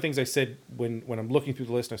 But one of the things I said when I'm looking through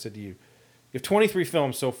the list, and I said to you, you have 23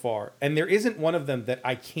 films so far, and there isn't one of them that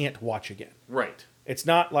I can't watch again. Right. It's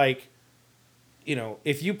not like,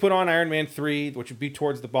 if you put on Iron Man 3, which would be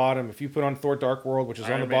towards the bottom, if you put on Thor Dark World, which is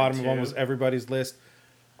Iron on the bottom of almost everybody's list,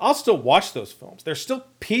 I'll still watch those films. There's still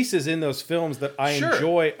pieces in those films that I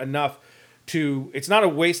enjoy enough to... It's not a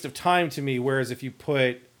waste of time to me, whereas if you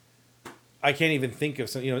put... I can't even think of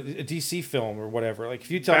some, a DC film or whatever. Like,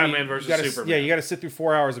 if you tell Batman versus Superman. Yeah, you got to sit through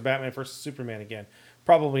 4 hours of Batman versus Superman again.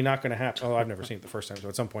 Probably not going to happen. Oh, I've never seen it the first time, so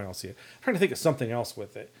at some point I'll see it. I'm trying to think of something else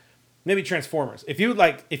with it. Maybe Transformers. If you're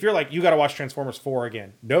like, you got to watch Transformers 4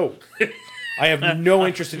 again. No. I have no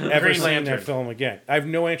interest in ever seeing that film again. I have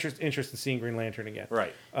no interest in seeing Green Lantern again.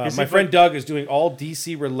 Right. My friend Doug is doing all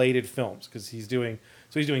DC related films because he's doing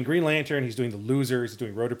Green Lantern, he's doing The Losers, he's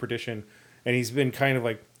doing Road to Perdition, and he's been kind of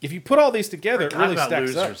like, if you put all these together, it really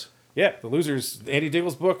stacks up. Yeah, The Losers. Andy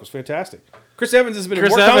Diggle's book was fantastic. Chris Evans has been in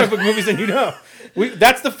more comic book movies than you know.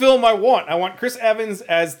 That's the film I want. I want Chris Evans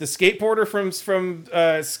as the skateboarder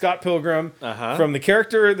from Scott Pilgrim, from the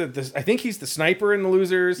character I think he's the sniper in The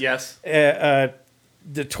Losers. Yes. The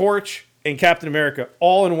Torch and Captain America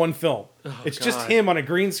all in one film. It's just him on a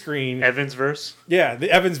green screen. Evansverse. Yeah, the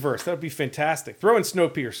Evansverse. That would be fantastic. Throw in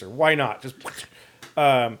Snowpiercer. Why not? Just.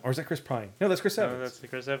 Or is that Chris Pine? No, that's Chris Evans. No, that's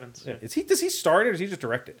Chris Evans. Yeah. Does he star it or does he just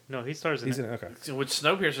direct it? No, he stars in it. Okay. Which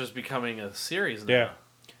Snowpiercer is becoming a series now.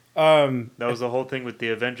 Yeah. That was the whole thing with the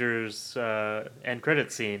Avengers end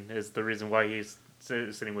credit scene is the reason why he's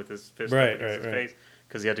sitting with his fist up against his face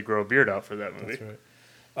because he had to grow a beard out for that movie. That's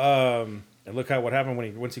right. And look what happened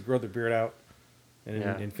once he grew the beard out in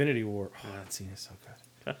Infinity War. Oh, that scene is so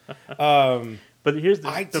good. But here's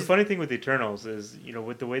the funny thing with Eternals is,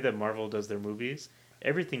 with the way that Marvel does their movies,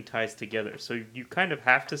 everything ties together. So you kind of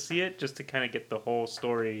have to see it just to kind of get the whole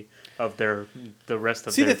story of the rest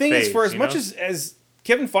of their the thing phase, is, for as much as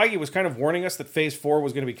Kevin Feige was kind of warning us that Phase 4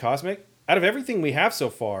 was going to be cosmic, out of everything we have so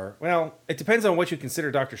far, well, it depends on what you consider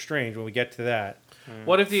Doctor Strange when we get to that.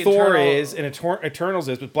 What if the Thor is and Eternals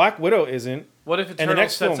is, but Black Widow isn't. What if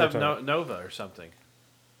Eternals sets up Nova or something?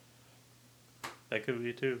 That could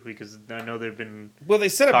be too, because I know they've been. Well, they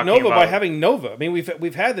set up Nova by having Nova. I mean,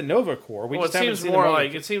 we've had the Nova Corps. It seems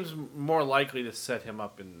more likely to set him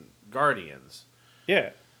up in Guardians. Yeah,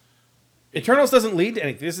 Eternals doesn't lead to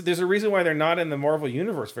anything. There's a reason why they're not in the Marvel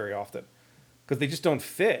universe very often, because they just don't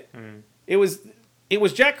fit. Mm. It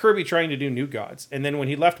was Jack Kirby trying to do New Gods, and then when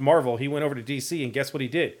he left Marvel, he went over to DC, and guess what he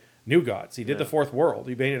did? New Gods. He did the Fourth World.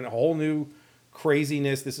 He made it a whole new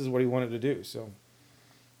craziness. This is what he wanted to do. So,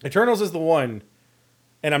 Eternals is the one.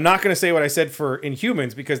 And I'm not going to say what I said for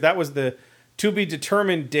Inhumans because that was the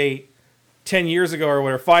to-be-determined date 10 years ago or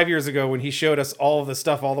whatever, 5 years ago, when he showed us all of the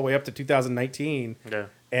stuff all the way up to 2019. Yeah.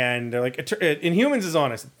 And they're like, Inhumans is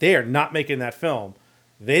honest. They are not making that film.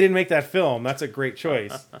 They didn't make that film. That's a great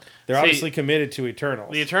choice. They're obviously committed to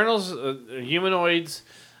Eternals. The Eternals, humanoids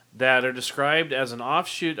that are described as an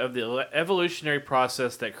offshoot of the evolutionary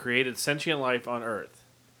process that created sentient life on Earth.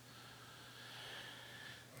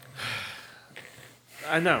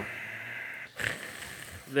 I know.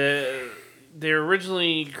 They're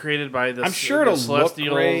originally created by the, I'm sure it'll Celestials.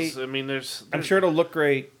 look great. I mean, I'm sure it'll look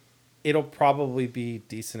great. It'll probably be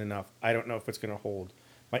decent enough. I don't know if it's going to hold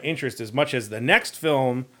my interest as much as the next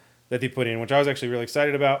film that they put in, which I was actually really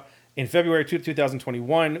excited about. In February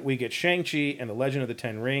 2021, we get Shang-Chi and the Legend of the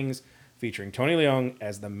Ten Rings, featuring Tony Leung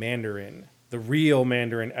as the Mandarin, the real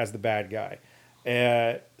Mandarin as the bad guy.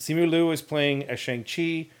 Simu Liu is playing as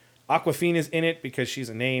Shang-Chi. Awkwafina is in it because she's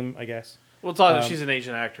a name, I guess. Well, it's all, she's an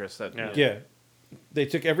Asian actress. Yeah. They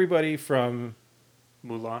took everybody from...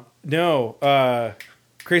 Mulan? No,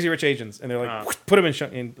 Crazy Rich Asians, and they're like, put them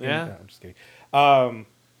in yeah. No, I'm just kidding.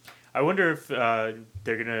 I wonder if they're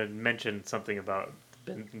going to mention something about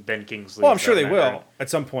Ben Kingsley. Well, I'm sure they will at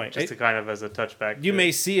some point. Just to kind of as a touchback. You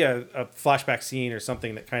may see a flashback scene or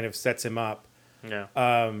something that kind of sets him up. Yeah.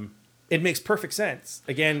 It makes perfect sense.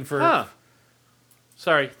 Again, for...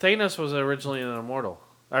 Sorry, Thanos was originally an Immortal.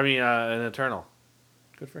 I mean, an Eternal.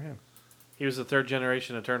 Good for him. He was the third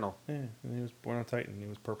generation Eternal. Yeah, and he was born on Titan. He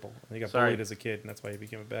was purple. And he got bullied as a kid, and that's why he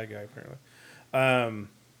became a bad guy, apparently.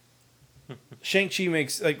 Shang-Chi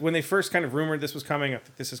makes... Like, when they first kind of rumored this was coming, I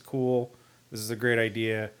think this is cool. This is a great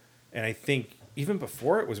idea. And I think even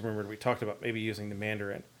before it was rumored, we talked about maybe using the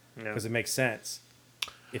Mandarin. Because it makes sense.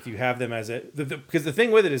 If you have them as a... Because the thing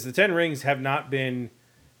with it is the Ten Rings have not been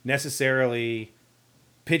necessarily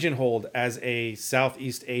pigeonholed as a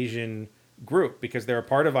Southeast Asian group because they're a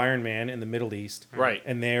part of Iron Man in the Middle East. Right.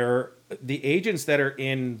 And they're... The agents that are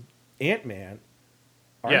in Ant-Man,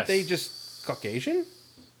 aren't they just Caucasian?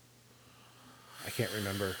 I can't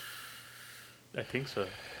remember. I think so.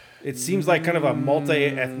 It seems like kind of a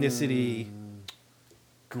multi-ethnicity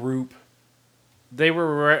group. They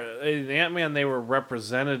were in Ant-Man. They were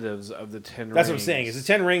representatives of the Ten Rings. That's what I'm saying. Is the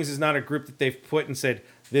Ten Rings is not a group that they've put and said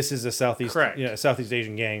this is a Southeast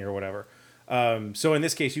Asian gang or whatever. So in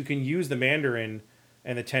this case, you can use the Mandarin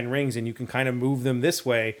and the Ten Rings, and you can kind of move them this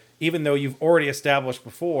way, even though you've already established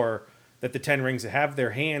before that the Ten Rings have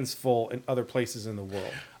their hands full in other places in the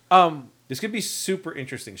world. This could be super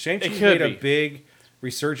interesting. Shang-Chi's made a big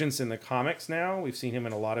resurgence in the comics now. We've seen him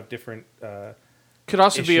in a lot of different could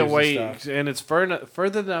also be a way, and it's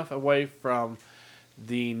further enough away from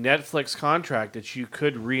the Netflix contract that you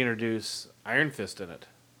could reintroduce Iron Fist in it.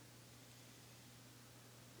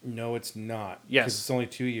 No, it's not. Yes. Because it's only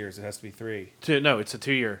 2 years. It has to be 3. No, it's a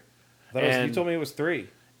 2-year. You told me it was 3.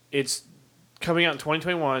 It's coming out in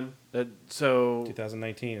 2021. So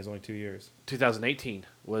 2019 is only 2 years. 2018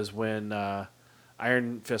 was when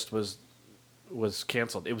Iron Fist was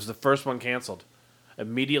canceled. It was the first one canceled.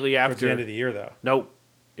 Immediately after... Towards the end of the year, though. Nope.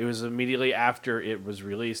 It was immediately after it was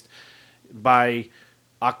released. By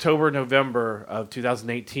October, November of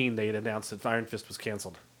 2018, they had announced that Iron Fist was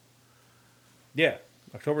canceled. Yeah.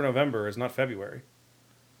 October, November is not February.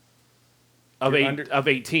 Of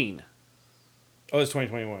 18. Oh, it's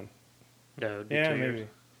 2021. Yeah, maybe.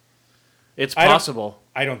 It's possible.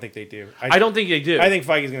 I don't think they do. I don't think they do. I think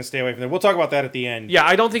Feige's going to stay away from that. We'll talk about that at the end. Yeah,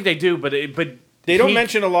 I don't think they do, but they don't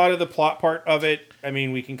mention a lot of the plot part of it. I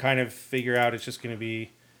mean, we can kind of figure out it's just going to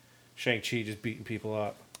be Shang-Chi just beating people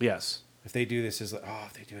up. Yes. If they do this as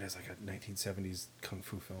if they do it as like a 1970s kung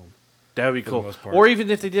fu film. That would be cool. Or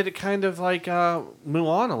even if they did it kind of like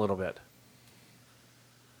Mulan a little bit.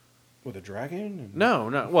 With a dragon?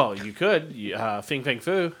 No. Well, you could. Fing Fang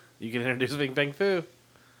Fu. You can introduce Fing Fang Fu.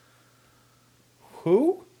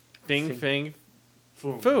 Who? Fing Fang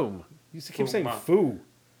Foom. You keep saying Fu.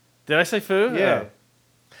 Did I say Fu? Yeah.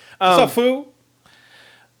 What's up, Fu?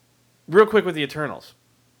 Real quick with the Eternals.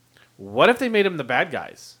 What if they made them the bad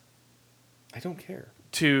guys? I don't care.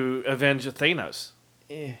 To avenge Thanos?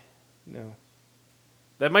 No.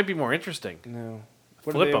 That might be more interesting. No.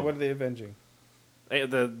 What are they avenging?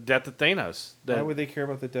 The death of Thanos. Why would they care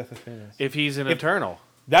about the death of Thanos? If he's an Eternal.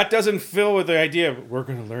 That doesn't fill with the idea of we're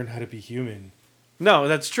going to learn how to be human. No,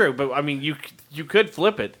 that's true. But, I mean, you could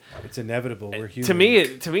flip it. It's inevitable. We're human.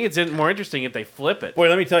 To me, it's more interesting if they flip it. Boy,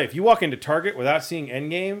 let me tell you, if you walk into Target without seeing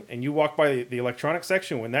Endgame and you walk by the electronics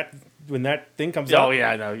section when that thing comes up... Oh,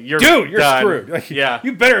 yeah, no. You're done. Screwed. Like, yeah.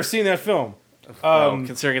 You better have seen that film.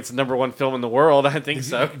 Considering it's the #1 film in the world, I think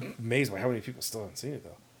so. Amazed by how many people still haven't seen it,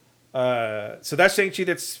 though. So that's Shang-Chi.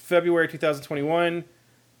 That's February 2021.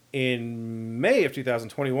 in May of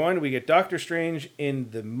 2021, we get Doctor Strange in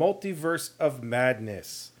the Multiverse of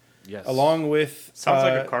Madness. Yes. Along with... Sounds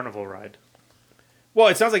like a carnival ride. Well,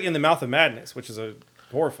 it sounds like In the Mouth of Madness, which is a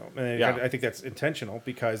horror film. And Yeah. I think that's intentional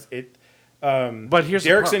because it... But here's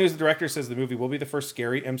Derrickson, who's the director, says the movie will be the first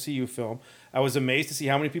scary MCU film. I was amazed to see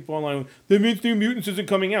how many people online went, that means New Mutants isn't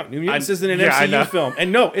coming out. New Mutants isn't an MCU film.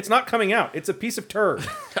 And no, it's not coming out. It's a piece of turd.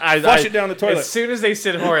 Flush it down the toilet. As soon as they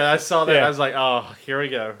said horror, I saw that. Yeah. I was like, oh, here we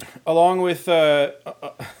go. Along with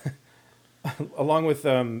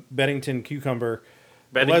Bennington Cucumber.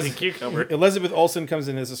 Bennington Cucumber. Elizabeth Olsen comes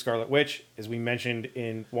in as a Scarlet Witch. As we mentioned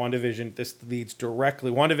in WandaVision,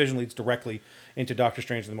 WandaVision leads directly into Doctor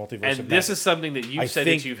Strange and the Multiverse of Madness. And this is something that you've said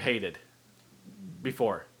think- that you've hated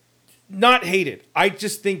before. Not hated. I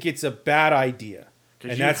just think it's a bad idea.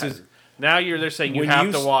 And that's now they're saying you When have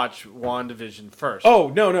you to s- watch WandaVision first. Oh,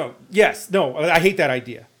 no. Yes. No, I hate that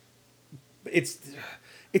idea. It's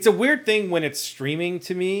a weird thing when it's streaming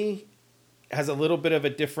to me. It has a little bit of a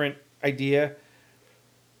different idea.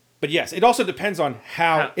 But yes, it also depends on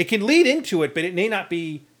how it can lead into it, but it may not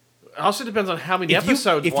be. It also depends on how many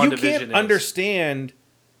episodes If WandaVision you can't is. understand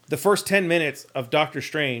the first 10 minutes of Doctor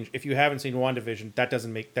Strange, if you haven't seen WandaVision,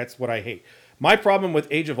 that's what I hate. My problem with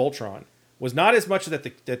Age of Ultron was not as much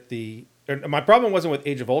my problem wasn't with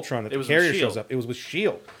Age of Ultron that the carrier shows up. It was with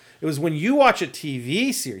S.H.I.E.L.D. It was when you watch a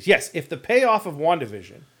TV series. Yes, if the payoff of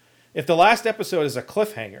WandaVision, if the last episode is a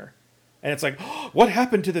cliffhanger, and it's like, oh, what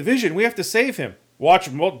happened to the Vision? We have to save him. Watch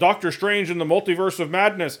Doctor Strange in the Multiverse of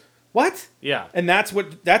Madness. What? Yeah. And that's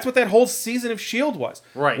what that whole season of S.H.I.E.L.D. was.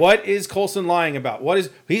 Right. What is Coulson lying about?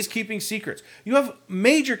 He's keeping secrets. You have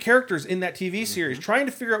major characters in that TV series trying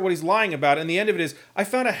to figure out what he's lying about, and the end of it is, I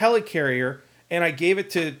found a helicarrier and I gave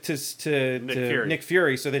it to Nick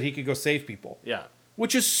Fury so that he could go save people. Yeah.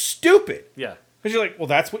 Which is stupid. Yeah. Because you're like, well,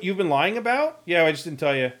 that's what you've been lying about? Yeah, I just didn't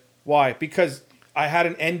tell you. Why? Because I had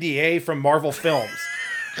an NDA from Marvel Films.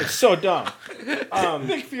 It's so dumb.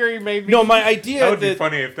 Nick Fury made me. No, my idea... That would be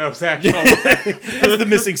funny if that was actual. That's the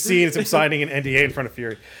missing scene. Is him signing an NDA in front of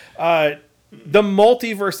Fury. The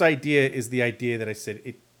multiverse idea is the idea that I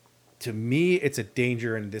said. To me, it's a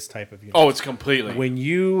danger in this type of universe. Oh, it's completely. When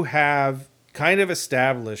you have kind of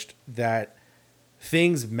established that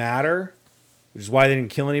things matter, which is why they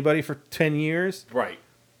didn't kill anybody for 10 years. Right.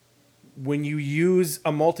 When you use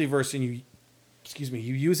a multiverse and you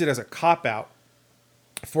use it as a cop-out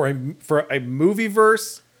for a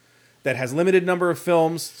movieverse that has limited number of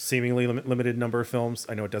films, seemingly limited number of films.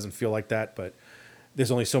 I know it doesn't feel like that, but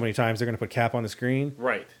there's only so many times they're going to put Cap on the screen.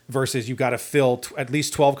 Right. Versus you got to fill at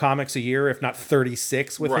least 12 comics a year, if not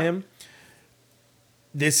 36 with him.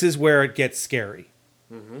 This is where it gets scary.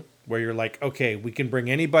 Mm-hmm. Where you're like, okay, we can bring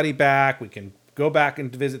anybody back. We can go back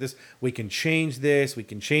and visit this. We can change this. We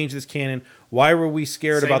can change this canon. Why were we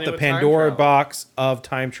scared about the Pandora box of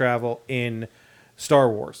time travel in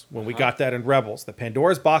Star Wars when we got that in Rebels? The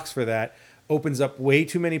Pandora's box for that opens up way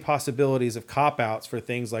too many possibilities of cop-outs for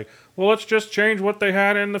things like, well, let's just change what they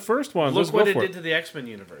had in the first one. Look what it did to the X-Men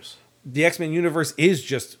universe. The X-Men universe is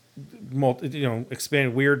just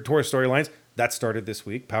expanded weird Toy storylines. That started this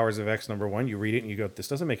week. Powers of X #1. You read it and you go, this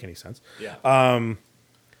doesn't make any sense. Yeah.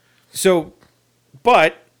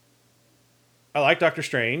 But I like Doctor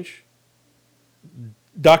Strange.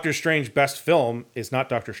 Doctor Strange best film is not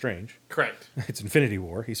Doctor Strange. Correct. It's Infinity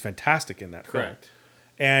War. He's fantastic in that Correct. film.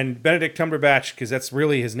 And Benedict Cumberbatch, because that's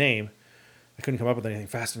really his name, I couldn't come up with anything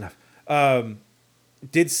fast enough,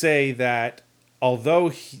 did say that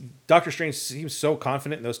although Doctor Strange seems so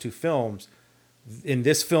confident in those two films, in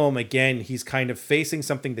this film, again, he's kind of facing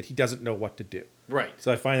something that he doesn't know what to do. Right.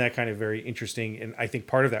 So I find that kind of very interesting, and I think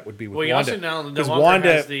part of that would be with Wanda. Wanda. Also now no Because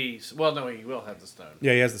longer has the... Well, no, he will have the stone.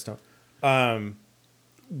 Yeah, he has the stone.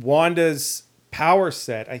 Wanda's power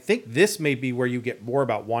set, I think this may be where you get more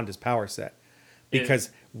about Wanda's power set. Because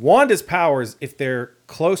Wanda's powers, if they're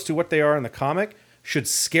close to what they are in the comic, should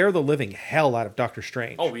scare the living hell out of Doctor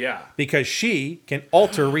Strange. Oh, yeah. Because she can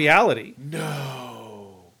alter reality.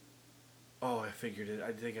 No. Oh, I figured it.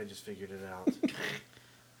 I think I just figured it out.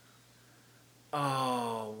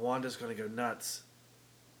 Oh, Wanda's going to go nuts.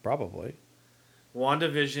 Probably.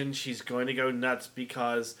 WandaVision, she's going to go nuts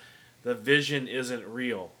because the Vision isn't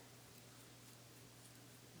real.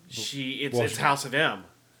 It's House of M.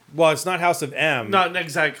 Well, it's not House of M. Not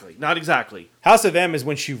exactly. Not exactly. House of M is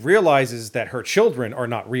when she realizes that her children are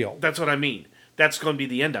not real. That's what I mean. That's going to be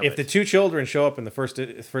the end of it. If the two children show up in the first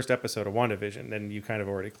episode of WandaVision, then you kind of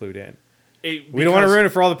already clued in. We don't want to ruin it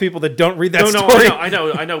for all the people that don't read that story.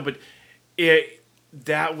 I know, but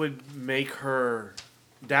that would make her...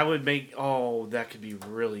 That could be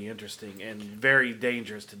really interesting and very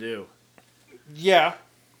dangerous to do. Yeah.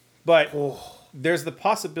 But there's the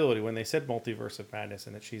possibility when they said Multiverse of Madness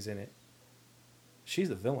and that she's in it, she's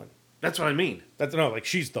the villain. That's what I mean.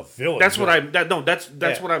 She's the villain. That's what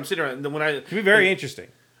that's what I'm sitting around. And when it could be very interesting.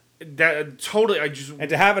 That totally, and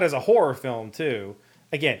to have it as a horror film too.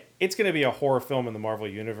 Again, it's going to be a horror film in the Marvel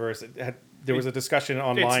universe. There was a discussion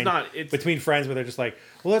online between friends where they're just like,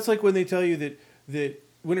 well, that's like when they tell you that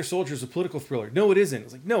Winter Soldier is a political thriller. No, it isn't.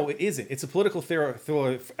 It's like, no, it isn't. It's a political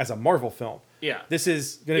thriller as a Marvel film. Yeah. This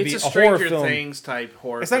is going to be a horror Stranger film. Things type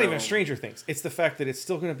horror It's not even Stranger Things. It's the fact that it's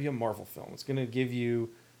still going to be a Marvel film. It's going to give you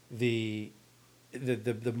the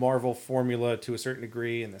Marvel formula to a certain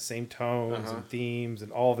degree and the same tones and themes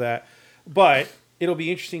and all of that. But it'll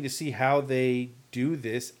be interesting to see how they do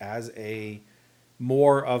this as a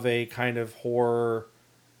more of a kind of horror,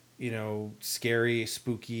 scary,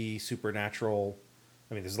 spooky, supernatural.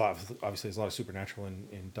 I mean, there's a lot of supernatural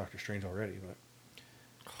in Doctor Strange already, but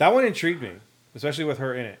that one intrigued me, especially with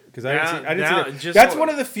her in it, because I didn't see that. That's one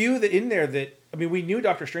of the few that in there that, I mean, we knew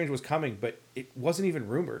Doctor Strange was coming, but it wasn't even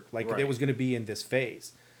rumored it was going to be in this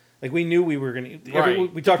phase. Like, we knew we were going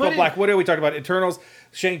to. We talked about Black Widow. We talked about Eternals.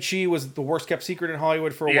 Shang-Chi was the worst kept secret in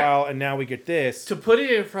Hollywood for a while, and now we get this. To put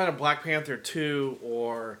it in front of Black Panther 2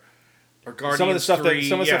 or Guardians some of the stuff 3,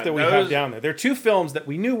 that we have down there. There are two films that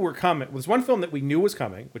we knew were coming. There was one film that we knew was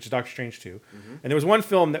coming, which is Doctor Strange 2. Mm-hmm. And there was one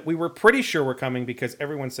film that we were pretty sure were coming because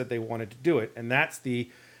everyone said they wanted to do it. And that's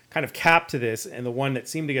the kind of cap to this and the one that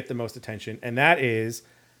seemed to get the most attention. And that is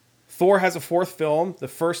Thor has a fourth film, the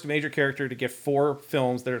first major character to get 4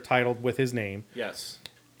 films that are titled with his name. Yes.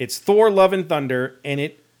 It's Thor, Love and Thunder, and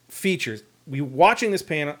it features... watching this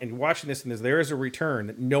panel and watching this, and there is a return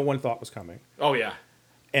that no one thought was coming. Oh, yeah.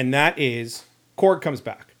 And that is Korg comes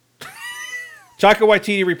back. Taika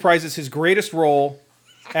Waititi reprises his greatest role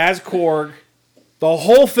as Korg. The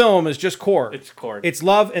whole film is just Korg. It's Korg. It's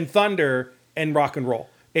love and thunder and rock and roll.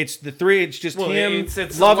 It's the three. It's just him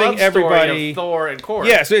it's loving everybody. Story of Thor and Korg.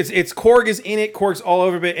 Yeah, so it's Korg is in it. Korg's all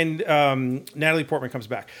over it, and Natalie Portman comes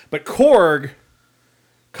back. But Korg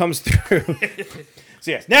comes through. So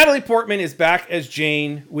yes, Natalie Portman is back as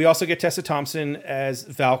Jane. We also get Tessa Thompson as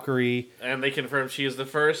Valkyrie. And they confirm she is the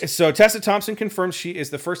first. So Tessa Thompson confirms she is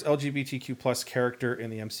the first LGBTQ plus character in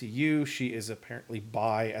the MCU. She is apparently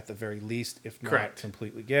bi at the very least, if not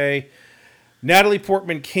completely gay. Natalie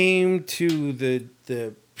Portman came to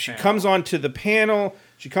she comes onto the panel.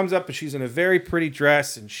 She comes up and she's in a very pretty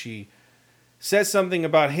dress and she says something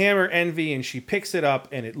about Hammer Envy and she picks it up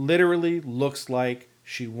and it literally looks like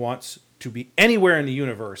she wants to be anywhere in the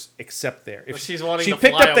universe except there. If she's wanting she to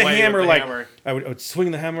picked fly up the away hammer, with the like hammer. I would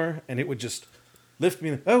swing the hammer and it would just lift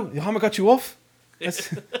me. Oh, the hammer got you off?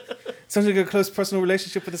 Sounds like a close personal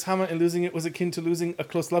relationship with this hammer, and losing it was akin to losing a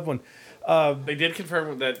close loved one. They did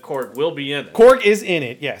confirm that Korg will be in it. Korg is in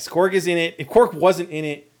it, yes. Korg is in it. If Korg wasn't in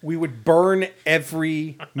it, we would burn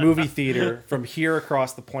every movie theater from here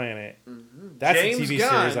across the planet. Mm-hmm. That's James the TV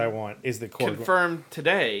Gunn series I want, is the Korg. Confirmed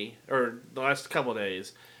today, or the last couple of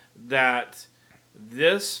days, that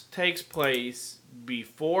this takes place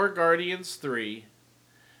before Guardians 3,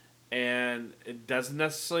 and it doesn't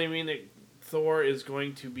necessarily mean that Thor is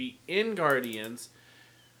going to be in Guardians,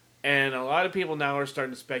 and a lot of people now are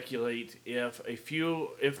starting to speculate if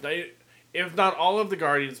not all of the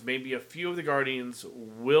Guardians, maybe a few of the Guardians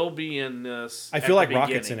will be in this. I feel like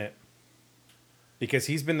Rocket's in it because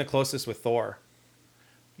he's been the closest with Thor.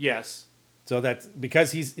 Yes. So that's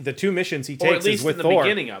because he's the 2 missions he Or takes at least is with in the Thor.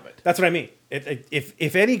 beginning of it. That's what I mean.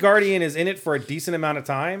 If any Guardian is in it for a decent amount of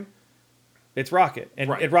time, it's Rocket,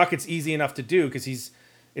 and Rocket's easy enough to do because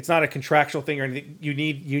it's not a contractual thing or anything. You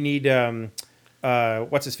need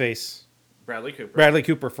what's his face? Bradley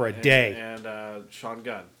Cooper for a day. And Sean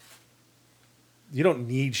Gunn. You don't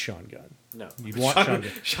need Sean Gunn. No. You want Sean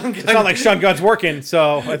Gunn. Sean Gunn. It's not like Sean Gunn's working,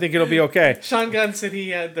 so I think it'll be okay. Sean Gunn said he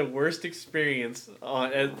had the worst experience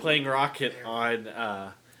on playing Rocket on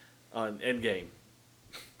Endgame.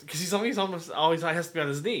 Because he's always has to be on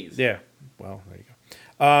his knees. Yeah. Well, there you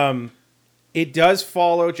go. It does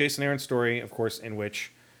follow Jason Aaron's story, of course, in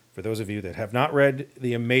which, for those of you that have not read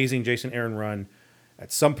the amazing Jason Aaron run,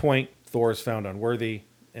 at some point Thor is found unworthy,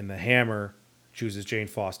 and the Hammer chooses Jane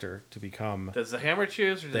Foster to become... Does the Hammer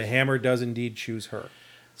choose? The Hammer does indeed choose her.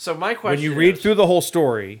 So my question when you read through the whole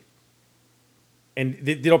story, and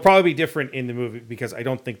it'll probably be different in the movie because I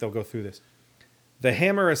don't think they'll go through this. The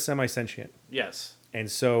Hammer is semi-sentient. Yes. And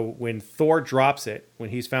so when Thor drops it,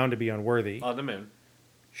 when he's found to be unworthy... On the moon.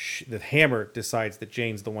 The Hammer decides that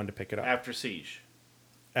Jane's the one to pick it up. After Siege.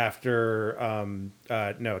 After...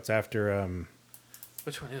 no, it's after...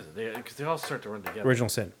 Which one is it? Because they all start to run together. Original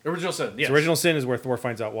Sin. Original Sin, yes. So Original Sin is where Thor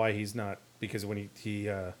finds out why he's not... Because when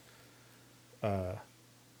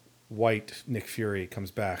white Nick Fury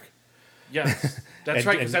comes back. Yes, that's And-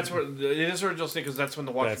 right. Because and- that's where it is original snake. Because that's when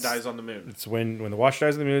the Watcher dies on the moon. It's when the Watcher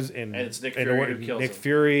dies on the moon, and it's Nick Fury who kills Nick him.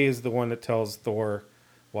 Fury is the one that tells Thor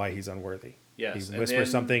why he's unworthy. Yes, he and whispers then-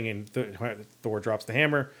 something, and Thor drops the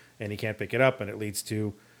hammer, and he can't pick it up, and it leads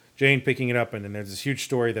to Jane picking it up, and then there's this huge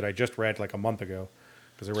story that I just read like a month ago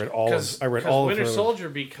because I read all of Winter her. Soldier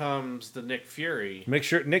becomes the Nick Fury. Make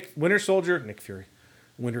sure Winter Soldier, Nick Fury,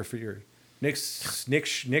 Winter Fury, Nick's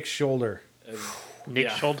shoulder, Nick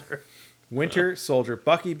Shoulder. Winter Soldier.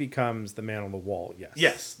 Bucky becomes the man on the wall. Yes.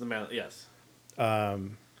 Yes, the man. Yes.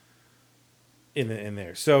 In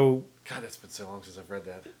there. So God, that's been so long since I've read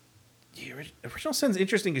that. the original Sin's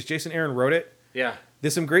interesting because Jason Aaron wrote it. Yeah.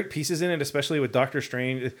 There's some great pieces in it, especially with Doctor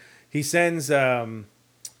Strange. He sends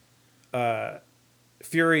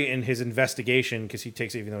Fury in his investigation because he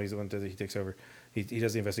takes, even though he's the one that he takes over, he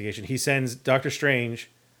does the investigation. He sends Doctor Strange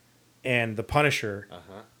and the Punisher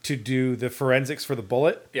to do the forensics for the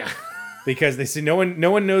bullet. Yeah. Because they say no one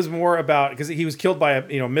knows more about, because he was killed by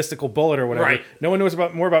a mystical bullet or whatever. Right. No one knows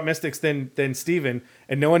more about mystics than Steven,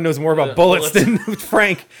 and no one knows more about bullets than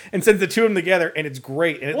Frank. And sends the two of them together, and it's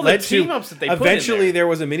great. And it led the to team-ups that they put in eventually there. there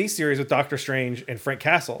was a miniseries with Doctor Strange and Frank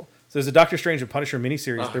Castle. So there's a Doctor Strange and Punisher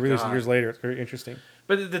miniseries. They released God. years later. It's very interesting.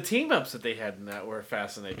 But the team ups that they had in that were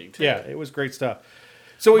fascinating too. Yeah, it was great stuff.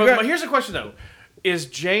 So But here's a question though: is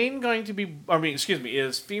Jane going to be? I mean, excuse me,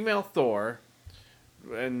 is female Thor?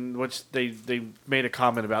 And which they made a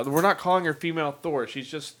comment about. We're not calling her female Thor. She's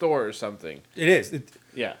just Thor or something. It is.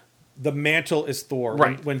 Yeah. The mantle is Thor.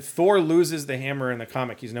 Right. When Thor loses the hammer in the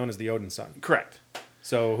comic, he's known as the Odin son. Correct.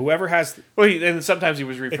 So whoever has, Well, and sometimes he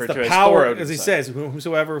was referred it's to the as power, Thor. Odin's as he son. says,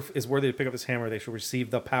 whosoever is worthy to pick up this hammer, they shall receive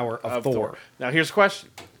the power of Thor. Now here's a question: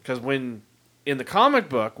 because when in the comic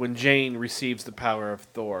book, when Jane receives the power of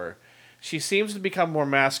Thor, she seems to become more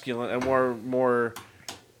masculine and more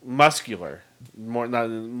muscular,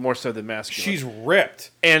 more so than masculine. She's ripped.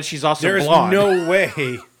 And she's also There's blonde. no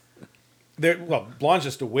way. Blonde's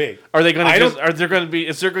just a wig. Are they going to? Are there going to be?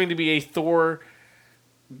 Is there going to be a Thor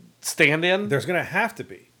stand-in? There's going to have to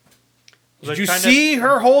be. Did Like you kind see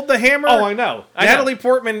her hold the hammer? Oh, I know. Natalie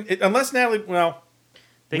Portman. Unless Natalie, well,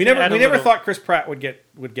 They we can never add a never little- thought Chris Pratt would get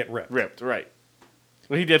ripped. Ripped, right?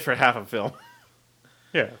 Well, he did for half a film.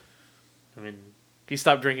 Yeah. I mean, He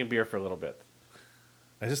stopped drinking beer for a little bit.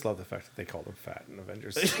 I just love the fact that they called him fat in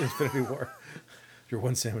Avengers Infinity War. You're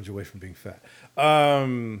one sandwich away from being fat.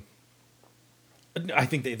 I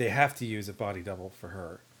think they have to use a body double for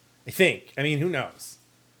her. I think. I mean, who knows?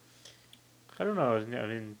 I don't know. I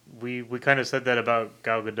mean, we kind of said that about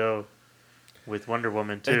Gal Gadot with Wonder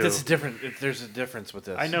Woman too. That's different. There's a difference with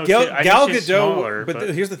this. I know. Gal I know she's Gadot, smaller,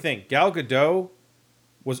 but here's the thing: Gal Gadot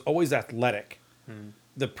was always athletic.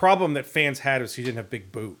 The problem that fans had was she didn't have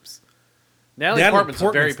big boobs. Natalie Portman's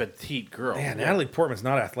a very petite girl. Yeah, Natalie Portman's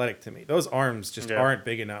not athletic to me. Those arms just Yeah. aren't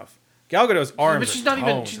big enough. Gal Gadot's arms, but she's are not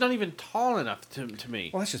even. toned. She's not even tall enough to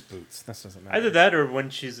me. Well, that's just boots. That doesn't matter. either that or when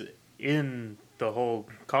she's in the whole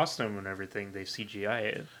costume and everything, they CGI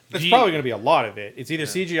it. It's probably going to be a lot of it. It's either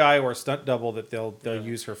CGI or a stunt double that they'll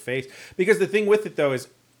use her face. Because the thing with it though is,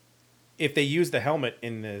 if they use the helmet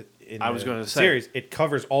in the series, it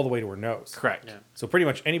covers all the way to her nose. Correct. Yeah. So pretty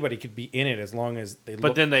much anybody could be in it as long as they. But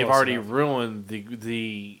look then they've close already enough. ruined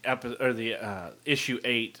the issue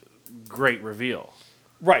 8 great reveal.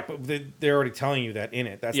 Right, but they're already telling you that in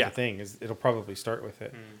it. That's Yeah. the thing, is it'll probably start with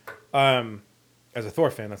it. As a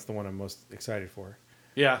Thor fan, that's the one I'm most excited for.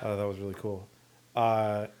 Yeah. That was really cool.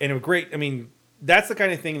 And it was great. I mean, that's the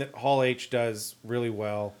kind of thing that Hall H does really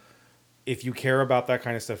well. If you care about that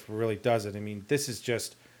kind of stuff, it really does it. I mean, this is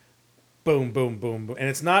just boom, boom, boom, boom. And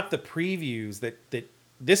it's not the previews that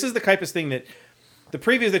this is the type of thing that the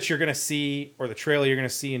previews that you're going to see, or the trailer you're going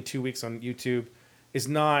to see in 2 weeks on YouTube, is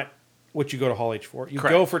not what you go to Hall H for. You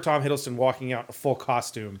Correct. go for Tom Hiddleston walking out in a full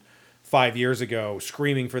costume 5 years ago,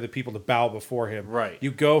 screaming for the people to bow before him. Right.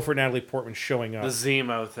 You go for Natalie Portman showing up. The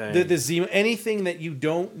Zemo thing. The Zemo, anything that you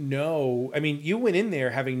don't know. I mean, you went in there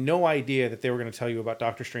having no idea that they were going to tell you about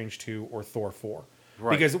Doctor Strange 2 or Thor 4.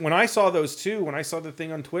 Right. Because when I saw those two, when I saw the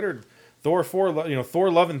thing on Twitter, Thor 4,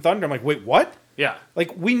 Thor Love and Thunder, I'm like, wait, what? Yeah.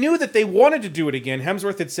 Like, we knew that they wanted to do it again.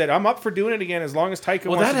 Hemsworth had said, I'm up for doing it again as long as Taika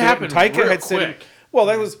Well, wants that to do happened it. And Taika real had said, quick. well,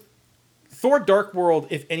 that was Thor Dark World,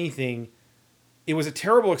 if anything, it was a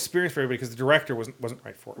terrible experience for everybody because the director wasn't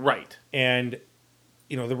right for it. Right. And,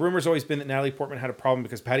 the rumor's always been that Natalie Portman had a problem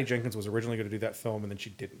because Patty Jenkins was originally going to do that film and then she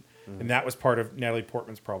didn't. And that was part of Natalie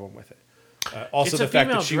Portman's problem with it. Also, It's the a fact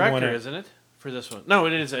female that she director, wanted. isn't it? For this one. No,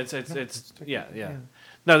 it is. It's yeah.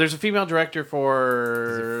 No, there's a female director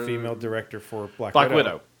for There's a female director for Black Black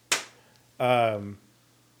Widow. Widow.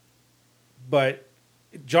 But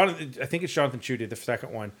I think it's Jonathan Chu did the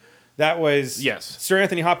second one. That was Yes. Sir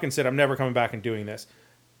Anthony Hopkins said, "I'm never coming back and doing this."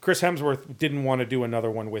 Chris Hemsworth didn't want to do another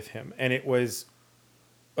one with him, and it was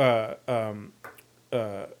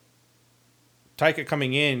Taika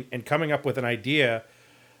coming in and coming up with an idea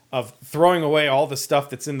of throwing away all the stuff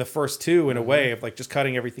that's in the first two in a way of like just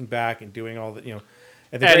cutting everything back and doing all the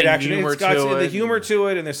and the Adding great action, humor it's got to the it. humor to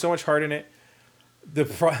it, and there's so much heart in it. The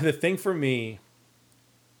thing for me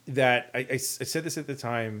that I said this at the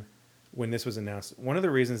time when this was announced. One of the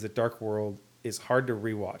reasons that Dark World is hard to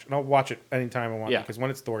rewatch, and I'll watch it anytime I want because one,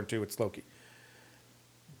 it's Thor, and two, it's Loki.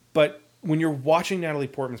 But when you're watching Natalie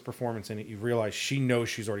Portman's performance in it, you realize she knows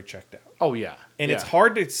she's already checked out. Oh yeah, And it's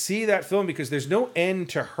hard to see that film because there's no end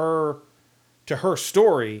to her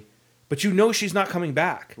story, but you know she's not coming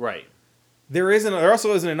back. right. There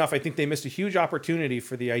also isn't enough. I think they missed a huge opportunity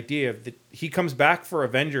for the idea of that he comes back for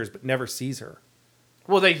Avengers but never sees her.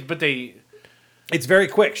 Well, It's very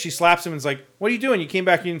quick. She slaps him and is like, "What are you doing? You came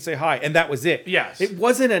back, you didn't say hi," and that was it. Yes. It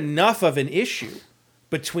wasn't enough of an issue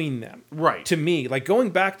between them. Right. To me, like going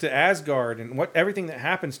back to Asgard and everything that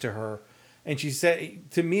happens to her, and she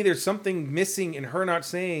said to me, "There's something missing in her not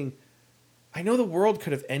saying, I know the world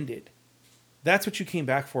could have ended. That's what you came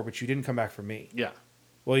back for, but you didn't come back for me." yeah.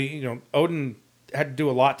 Well, Odin had to do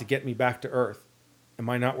a lot to get me back to Earth. Am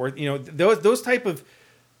I not worth? Those type of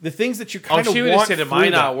the things that you kind of she want. would have said, "Am I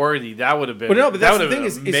through not that. worthy?" That would have been. But no, but that's that the would thing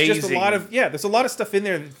have is, been it's just a amazing. lot of there's a lot of stuff in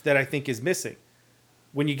there that I think is missing.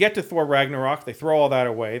 When you get to Thor Ragnarok, they throw all that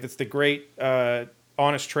away. That's the great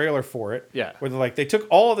honest trailer for it. Yeah. Where they're like, they took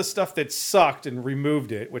all of the stuff that sucked and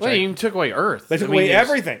removed it. Which Well, they even took away Earth. they took away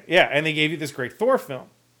everything. Yeah, and they gave you this great Thor film.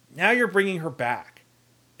 Now you're bringing her back,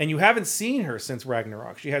 and you haven't seen her since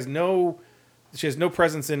Ragnarok. She has no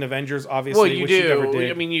presence in Avengers, obviously. Well, you which she never do.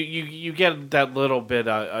 did. I mean, you get that little bit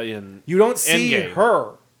in. You don't see Endgame.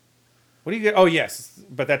 her. What do you get? Oh, yes,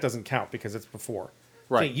 but that doesn't count because it's before.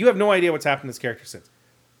 Right. See, you have no idea what's happened to this character since.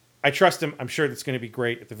 I trust him. I'm sure it's going to be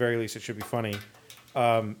great. At the very least, it should be funny.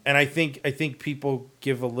 And I think people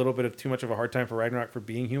give a little bit of too much of a hard time for Ragnarok for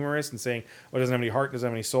being humorous and saying, "Oh, it doesn't have any heart, doesn't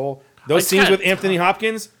have any soul." Those scenes with Anthony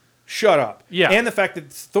Hopkins, shut up. Yeah. And the fact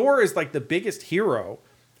that Thor is like the biggest hero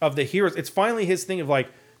of the heroes. It's finally his thing of like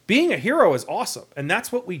being a hero is awesome, and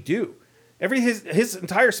that's what we do. His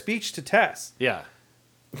entire speech to Tess. Yeah.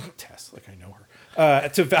 Tess, like I know her,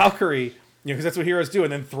 to Valkyrie, because that's what heroes do,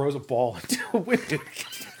 and then throws a ball into a window.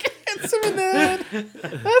 Gets him in the head.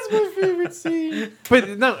 That's my favorite scene.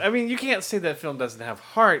 But no, I mean, you can't say that film doesn't have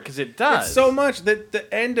heart because it does. It's so much that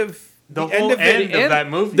the end of The whole end of that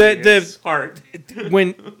movie the is heart.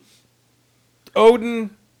 when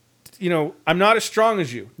Odin, I'm not as strong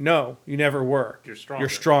as you. No, you never were. You're stronger. You're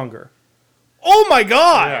stronger. Oh my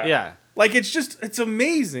God! Yeah. Like it's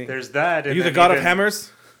amazing. There's that. Are And you the then god of even-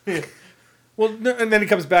 hammers? Well, no, and then he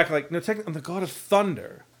comes back like, no, technically, I'm the god of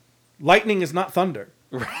thunder. Lightning is not thunder.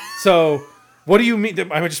 So, what do you mean?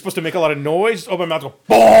 Am I just supposed to make a lot of noise? Open my mouth, go,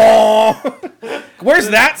 boom! Where's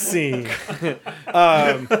that scene?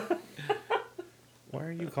 Why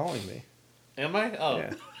are you calling me? Am I? Oh.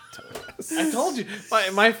 Yeah. I told you.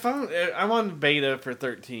 My phone, I'm on beta for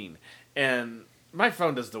 13, and my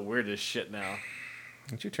phone does the weirdest shit now.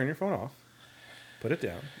 Don't you turn your phone off? Put it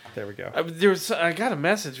down. There we go. I got a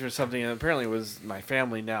message for something, and apparently it was my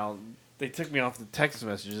family now. They took me off the text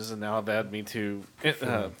messages, and now have added me to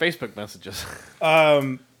Facebook messages.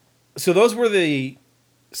 So those were the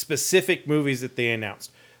specific movies that they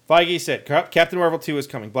announced. Feige said Captain Marvel 2 is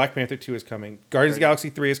coming, Black Panther 2 is coming, Guardians of the Galaxy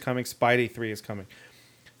 3 is coming, Spidey 3 is coming.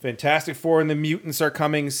 Fantastic Four and the Mutants are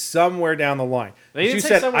coming somewhere down the line. They didn't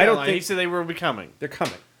say somewhere down the line. He said they were becoming. They're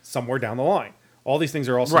coming somewhere down the line. All these things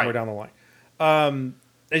are all somewhere down the line.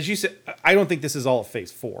 As you said, I don't think this is all of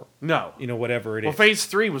Phase 4. No. Whatever it is. Well, Phase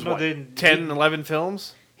 3 was 10, 11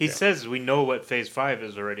 films? He says we know what Phase 5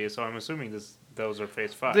 is already, so I'm assuming those are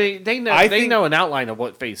Phase 5. They know an outline of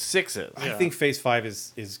what Phase 6 is. I think Phase 5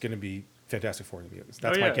 is going to be Fantastic Four and the Mutants.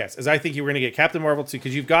 That's my guess. As I think you were going to get Captain Marvel 2,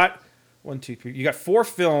 because you've got 1, 2, 3. You got 4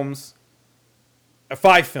 films,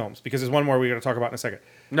 5 films, because there's one more we're going to talk about in a second.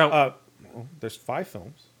 No. Well, there's 5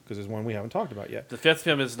 films, because there's one we haven't talked about yet. The 5th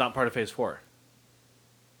film is not part of Phase 4.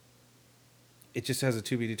 It just has a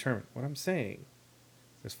to be determined. What I'm saying,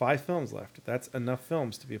 there's 5 films left. That's enough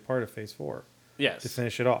films to be a part of Phase 4. Yes. To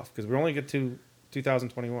finish it off, because we're only get to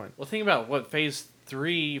 2021. Well, think about what Phase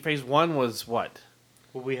 1 was what?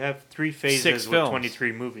 Well, we have 3 phases 6 with films.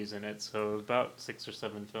 23 movies in it, so about 6 or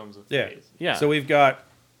 7 films a Yeah. phase. Yeah. So we've got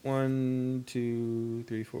 1, 2,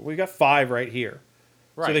 3, 4. We've got 5 right here.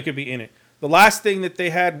 Right. So they could be in it. The last thing that they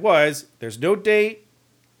had was there's no date,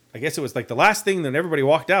 I guess it was like the last thing that everybody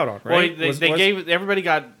walked out on, right? Well, they gave everybody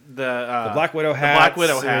got the Black Widow hats. The Black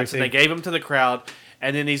Widow hats, and they gave them to the crowd.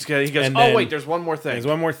 And then he goes, "Oh wait, there's one more thing." There's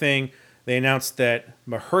one more thing. They announced that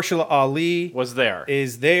Mahershala Ali was there,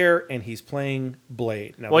 and he's playing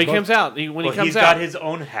Blade. Now, he comes out. He's got his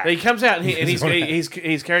own hat. He comes out and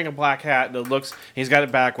he's carrying a black hat that looks. He's got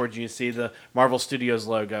it backwards. You see the Marvel Studios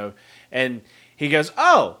logo, and he goes,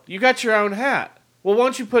 "Oh, you got your own hat. Well, why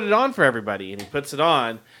don't you put it on for everybody?" And he puts it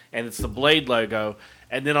on, and it's the Blade logo.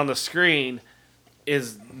 And then on the screen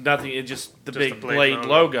is nothing. It's just the big Blade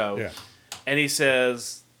logo. Yeah. And he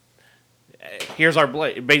says, "Here's our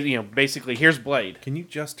Blade." Basically, here's Blade. Can you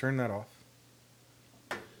just turn that off?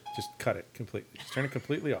 Just cut it completely. Just turn it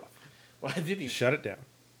completely off. Why did he shut it down?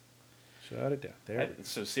 Shut it down. There.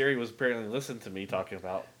 So Siri was apparently listening to me talking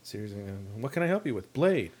about. Siri's, what can I help you with?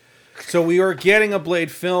 Blade. So we are getting a Blade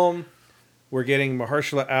film. We're getting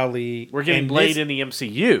Mahershala Ali. We're getting Blade in the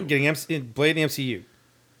MCU. Getting Blade in the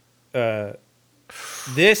MCU.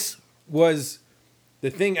 This was the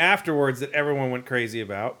thing afterwards that everyone went crazy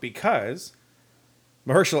about because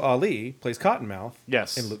Mahershala Ali plays Cottonmouth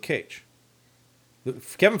in Luke Cage.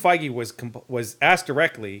 Kevin Feige was asked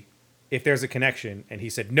directly if there's a connection, and he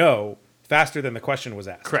said no faster than the question was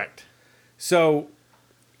asked. Correct. So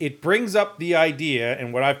it brings up the idea,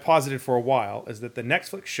 and what I've posited for a while, is that the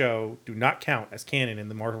Netflix show do not count as canon in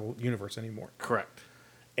the Marvel universe anymore. Correct.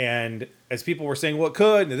 And as people were saying, well, it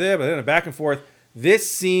could, but then back and forth, this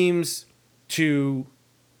seems to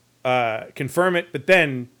confirm it, but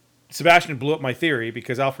then Sebastian blew up my theory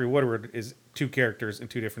because Alfre Woodward is two characters in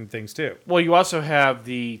two different things too. Well, you also have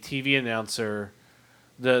the TV announcer,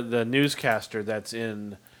 the newscaster that's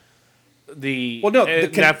in the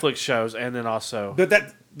Netflix shows, and then also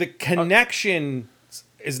the connection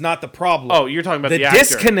is not the problem. Oh, you're talking about the actor.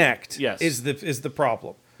 Disconnect. Yes. is the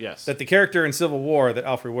problem. Yes, that the character in Civil War that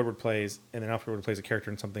Alfre Woodward plays, and then Alfre Woodward plays a character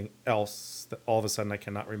in something else that all of a sudden I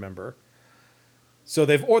cannot remember. So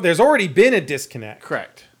there's already been a disconnect.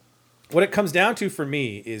 Correct. What it comes down to for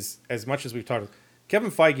me is, as much as we've talked,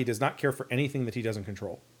 Kevin Feige does not care for anything that he doesn't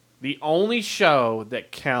control. The only show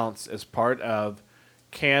that counts as part of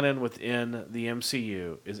canon within the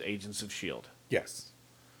MCU is Agents of S.H.I.E.L.D. Yes.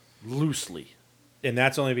 Loosely. And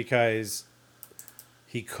that's only because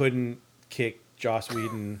he couldn't kick Joss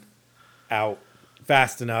Whedon out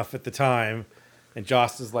fast enough at the time. And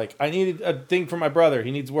Joss is like, I needed a thing for my brother.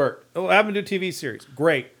 He needs work. Oh, have him do a TV series.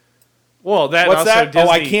 Great. Well, what's also that? Disney...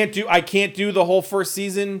 Oh, I can't do the whole first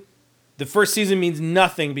season. The first season means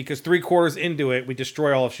nothing because 3/4 into it, we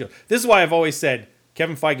destroy all of S.H.I.E.L.D. This is why I've always said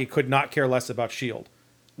Kevin Feige could not care less about S.H.I.E.L.D.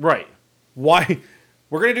 Right. Why?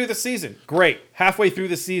 We're going to do the season. Great. Halfway through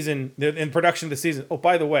the season, in production of the season. Oh,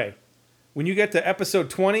 by the way, when you get to episode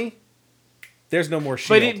 20, there's no more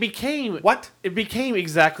S.H.I.E.L.D. But it became... What? It became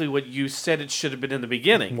exactly what you said it should have been in the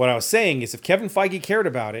beginning. What I was saying is if Kevin Feige cared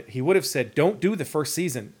about it, he would have said, don't do the first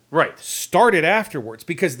season. Right. Start it afterwards.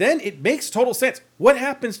 Because then it makes total sense. What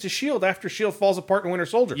happens to S.H.I.E.L.D. after S.H.I.E.L.D. falls apart in Winter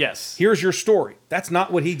Soldier? Yes. Here's your story. That's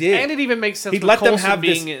not what he did. And it even makes sense He'd with let them Coulson have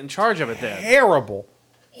being this in charge of it then. Terrible,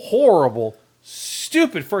 horrible,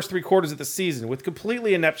 stupid first 3/4 of the season with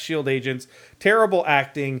completely inept S.H.I.E.L.D. agents, terrible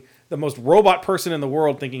acting, the most robot person in the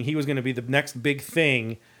world thinking he was going to be the next big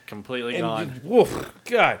thing. Completely gone. Woof,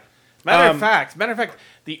 God. Matter of fact,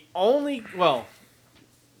 the only... Well,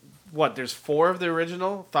 there's 4 of the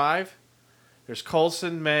original? 5? There's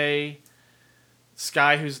Coulson, May,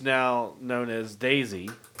 Skye, who's now known as Daisy,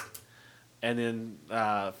 and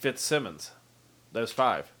then Fitzsimmons. Those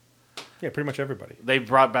 5. Yeah, pretty much everybody. They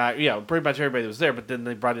brought back, pretty much everybody that was there, but then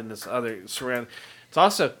they brought in this other surround. It's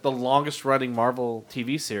also the longest running Marvel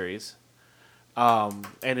TV series, and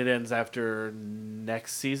it ends after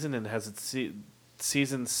next season and has its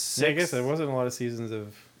season 6. Yeah, I guess there wasn't a lot of seasons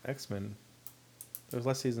of X-Men. There was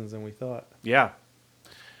less seasons than we thought. Yeah.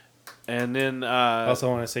 And then... I also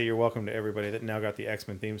want to say you're welcome to everybody that now got the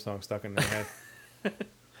X-Men theme song stuck in their head.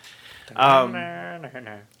 I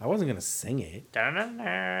wasn't going to sing it.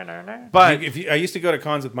 But I used to go to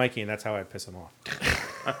cons with Mikey, and that's how I'd piss him off.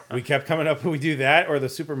 We kept coming up, we do that, or the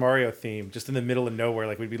Super Mario theme, just in the middle of nowhere.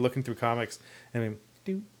 Like, we'd be looking through comics, and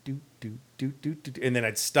then and then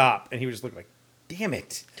I'd stop, and he would just look like, damn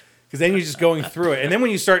it. Because then you're just going through it. And then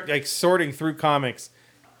when you start like sorting through comics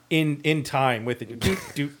in time with it, flip,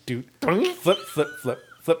 flip, flip, flip,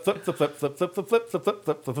 flip, flip, flip, flip, flip, flip, flip, flip, flip,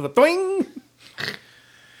 flip, flip, flip, doing.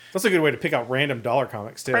 That's a good way to pick out random dollar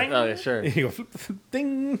comics too. Oh, yeah, sure. You go flip, flip,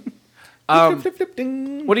 ding. Flip, flip,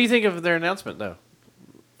 ding. What do you think of their announcement though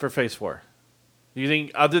for Phase 4? Do you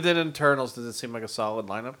think, other than Eternals, does it seem like a solid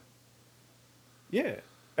lineup? Yeah,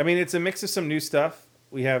 I mean it's a mix of some new stuff.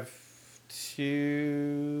 We have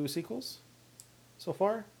 2 sequels so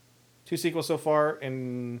far. 2 sequels so far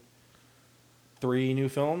and 3 new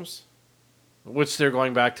films. Which they're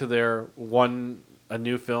going back to their a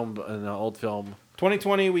new film and an old film.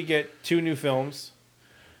 2020, we get 2 new films.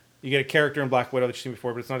 You get a character in Black Widow that you've seen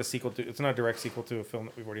before, but it's not a sequel to. It's not a direct sequel to a film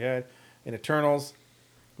that we've already had. In Eternals,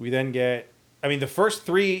 we then get. I mean, the first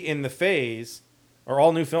 3 in the phase are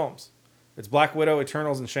all new films. It's Black Widow,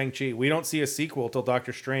 Eternals, and Shang-Chi. We don't see a sequel till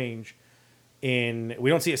Doctor Strange. We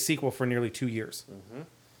don't see a sequel for nearly 2 years. Mm-hmm.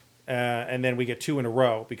 And then we get 2 in a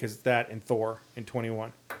row because it's that and Thor in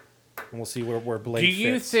 21. And we'll see where Blade fits. Do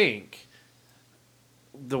you think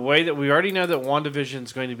the way that we already know that WandaVision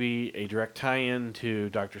is going to be a direct tie-in to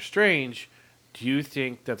Doctor Strange, do you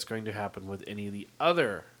think that's going to happen with any of the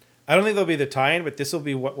other? I don't think there'll be the tie-in, but this will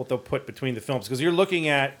be what they'll put between the films. Because you're looking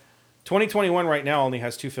at 2021 right now only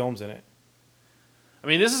has 2 films in it. I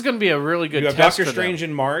mean, this is going to be a really good test. You have Doctor Strange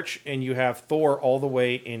in March, and you have Thor all the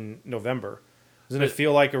way in November. Doesn't it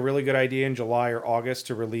feel like a really good idea in July or August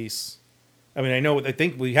to release? I mean, I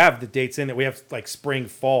think we have the dates in it. We have like spring,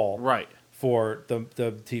 fall, right, for the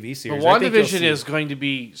TV series. But WandaVision is going to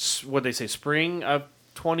be what they say, spring of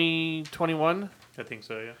 2021. I think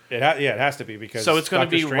so. Yeah. It has to be because so it's going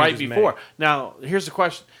to be Strange right before. May. Now, here's the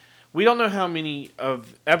question: we don't know how many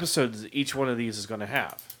of episodes each one of these is going to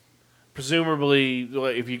have. Presumably,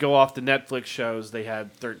 if you go off the Netflix shows, they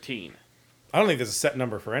had 13. I don't think there's a set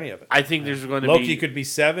number for any of it. I think there's going to Loki could be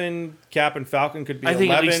 7, Cap and Falcon could be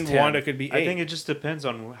 11, Wanda could be 8. I think it just depends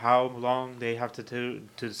on how long they have to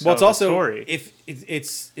sell it's also, the story. If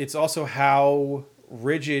it's also how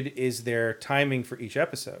rigid is their timing for each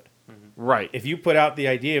episode. Mm-hmm. Right. If you put out the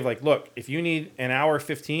idea of like, look, if you need an hour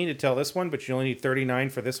 15 to tell this one, but you only need 39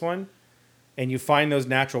 for this one, and you find those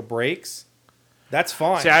natural breaks, that's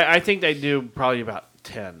fine. See, I think they do probably about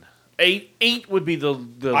 10. 8 would be the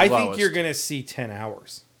I lowest. think you're going to see 10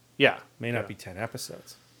 hours. Yeah. May not be 10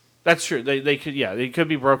 episodes. That's true. They could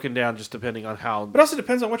be broken down just depending on how. But also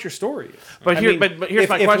depends on what your story is. But here's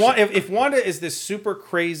my question: if Wanda is this super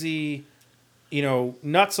crazy,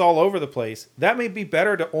 nuts all over the place, that may be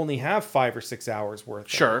better to only have 5 or 6 hours worth.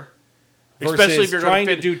 Sure. Especially if you're trying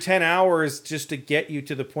to do 10 hours just to get you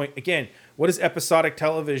to the point. Again, what is episodic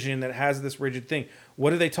television that has this rigid thing? What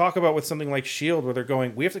do they talk about with something like S.H.I.E.L.D. where they're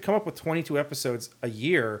going, we have to come up with 22 episodes a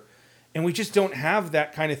year, and we just don't have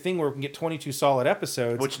that kind of thing where we can get 22 solid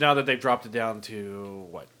episodes. Which now that they've dropped it down to,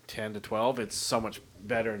 10 to 12, it's so much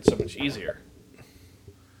better and so much easier.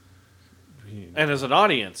 And as an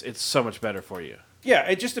audience, it's so much better for you. Yeah,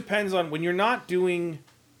 it just depends on when you're not doing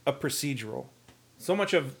a procedural. So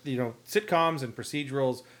much of sitcoms and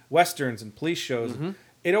procedurals, westerns and police shows,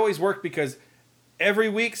 it always worked because every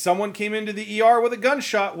week someone came into the ER with a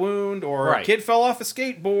gunshot wound, or a kid fell off a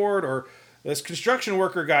skateboard, or this construction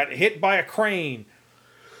worker got hit by a crane.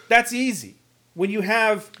 That's easy. When you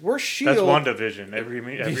have S.H.I.E.L.D. That's WandaVision.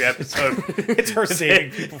 Every episode, it's her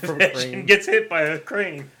saving people from a crane. Gets hit by a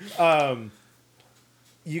crane.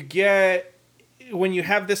 You get when you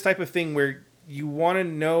have this type of thing where you want to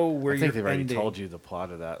know where you're ending. I think they've already told you the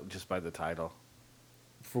plot of that just by the title.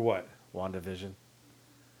 For what? WandaVision.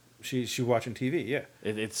 She's watching TV, yeah.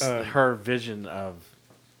 It's her vision of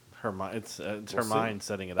her mind. It's her mind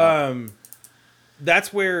setting it up. That's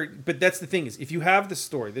the thing is, if you have the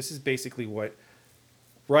story, this is basically what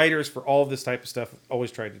writers for all of this type of stuff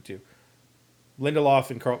always tried to do.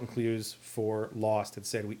 Lindelof and Carlton Cuse for Lost had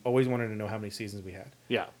said we always wanted to know how many seasons we had.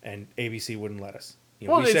 Yeah, and ABC wouldn't let us. We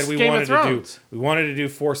said we wanted to do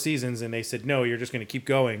 4 seasons, and they said no, you're just going to keep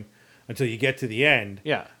going until you get to the end.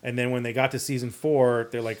 Yeah. And then when they got to season 4,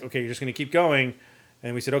 they're like, okay, you're just going to keep going.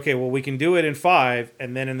 And we said, okay, well, we can do it in 5.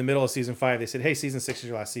 And then in the middle of season 5, they said, hey, season 6 is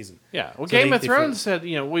your last season. Yeah. Well, so Game of Thrones said,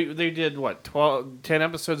 they did 10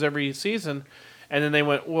 episodes every season. And then they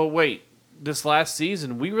went, well, wait, this last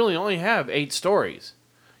season, we really only have 8 stories.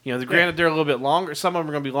 Granted, they're a little bit longer. Some of them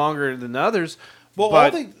are going to be longer than others. Well,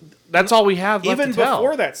 but that's all we have left to tell. Even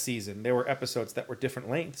before that season, there were episodes that were different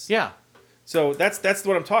lengths. Yeah. So that's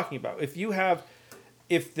what I'm talking about. If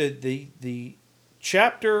the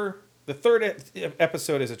chapter, the third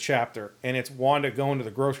episode is a chapter, and it's Wanda going to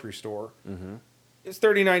the grocery store, it's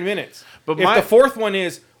 39 minutes. But if the fourth one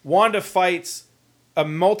is Wanda fights a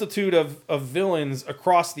multitude of villains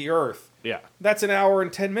across the earth, that's an hour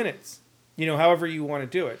and 10 minutes. However you want to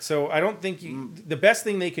do it. So I don't think the best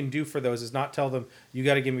thing they can do for those is not tell them you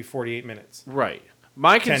got to give me 48 minutes. Right.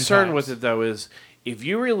 My concern with it though is if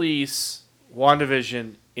you release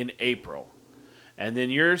WandaVision in April, and then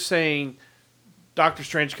you're saying Doctor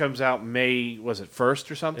Strange comes out May, was it 1st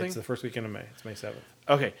or something? It's the first weekend of May. It's May 7th.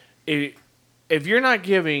 Okay. If you're not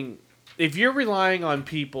giving, if you're relying on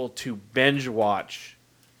people to binge watch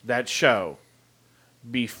that show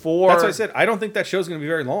before, that's what I said. I don't think that show's going to be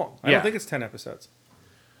very long. I Yeah. don't think it's 10 episodes.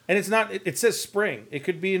 And it's not. It says spring. It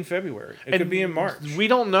could be in February. It could be in March. We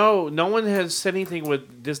don't know. No one has said anything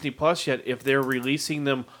with Disney Plus yet if they're releasing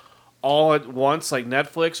them all at once like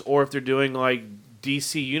Netflix, or if they're doing like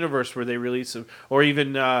DC Universe where they release them, or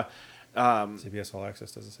even CBS All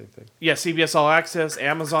Access does the same thing. yeah, CBS All Access.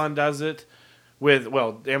 Amazon does it with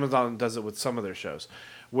Amazon does it with some of their shows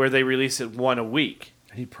where they release it one a week.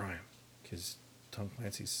 I need Prime because Tom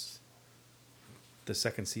Clancy's the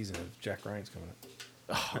second season of Jack Ryan's coming up.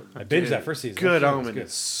 I binged that first season. Good That show was Omen good.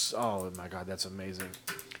 is oh my god, that's amazing.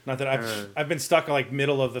 Not that I've been stuck like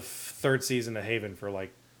middle of the third season of Haven for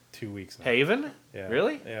like 2 weeks now. Haven? Yeah.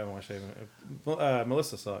 Really? Yeah, I haven't watched Haven.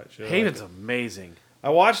 Melissa saw it. She Haven's liked amazing. it. I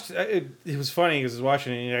watched. It was funny because I was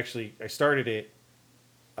watching it. And I started it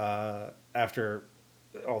after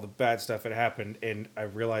all the bad stuff had happened, and I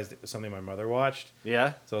realized it was something my mother watched.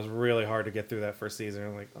 Yeah. So it was really hard to get through that first season.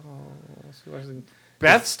 I'm like, oh, let's watch it.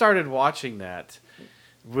 Beth started watching that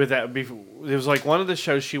with that. It was like one of the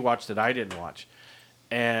shows she watched that I didn't watch,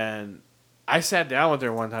 and I sat down with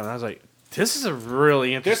her one time and I was like, "This is a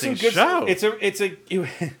really interesting show."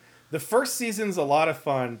 The first season's a lot of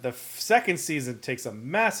fun. The second season takes a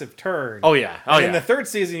massive turn. Oh yeah, and in the third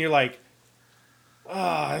season, you're like,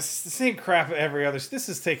 it's the same crap every other. This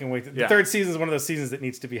is taking way. The third season is one of those seasons that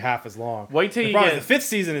needs to be half as long. Wait till the you problem get. is the fifth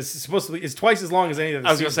season is supposed to be twice as long as any of the.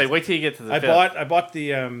 I was seasons. gonna say, wait till you get to the. I fifth. bought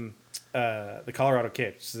the Colorado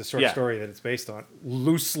Kid, which is a short story that it's based on,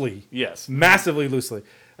 loosely. Yes, massively loosely.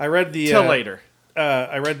 I read the till later.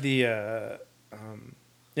 I read the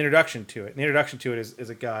introduction to it. And the introduction to it is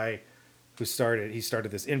a guy who started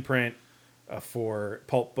this imprint for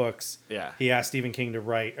pulp books. Yeah. He asked Stephen King to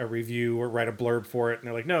write a review or write a blurb for it, and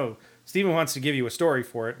they're like, no, Stephen wants to give you a story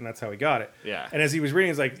for it, and that's how he got it. Yeah. And as he was reading,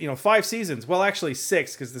 he's like, 5 seasons. Well, actually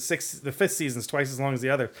 6, because the fifth season's twice as long as the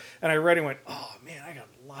other. And I read it and went, oh man, I got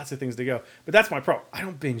lots of things to go. But that's my problem. I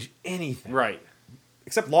don't binge anything. Right.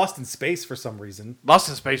 Except Lost in Space for some reason. Lost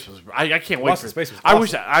in Space was. I can't wait Lost for in Space was I awesome.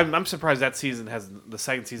 wish. I'm surprised that season the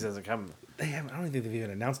second season hasn't come. I don't think they've even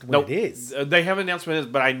announced when Nope. it is. They haven't announced when it is,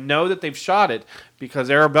 but I know that they've shot it because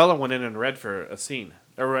Arabella went in and read for a scene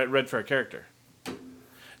or read for a character.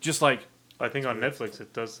 Just like I think on Netflix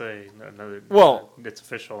it does say another. Well, it's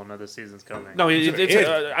official. Another season's coming. no, it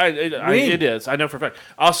is. I know for a fact.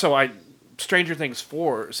 Also, Stranger Things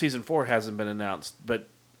season 4 hasn't been announced, but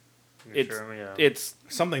it's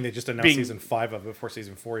something they just announced season 5 of before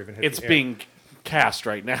season 4 even hit. It's the air. being cast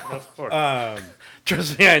right now. Of course.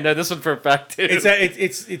 Trust me, I know this one for a fact too.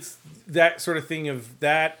 It's that sort of thing of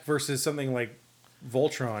that versus something like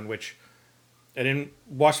Voltron, which I didn't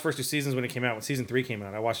watch the first 2 seasons when it came out. When season 3 came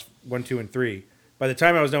out, I watched 1, 2, and 3. By the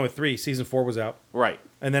time I was done with 3, season 4 was out. Right.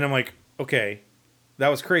 And then I'm like, okay, that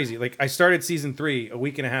was crazy. Like I started season 3 a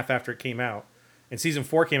week and a half after it came out, and season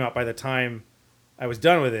 4 came out by the time I was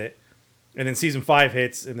done with it. And then season 5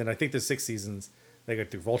 hits, and then I think there's 6 seasons they go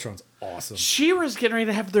through. Voltron's awesome. She-Ra's getting ready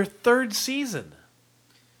to have their 3rd season.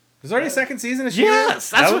 There's already a 2nd season of She-Ra?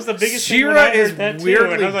 Yes, that was the biggest thing when She-Ra I heard is that too,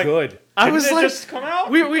 weirdly and I was like, good. I was Didn't like, it just come out?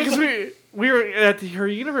 we were at her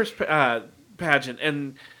Universe pageant,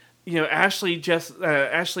 and Ashley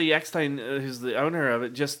Eckstein, who's the owner of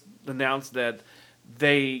it, just announced that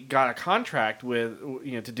they got a contract with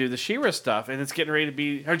to do the She-Ra stuff, and it's getting ready to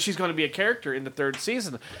be, or she's going to be a character in the 3rd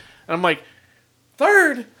season. And I'm like,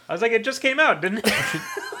 3rd? I was like, it just came out, didn't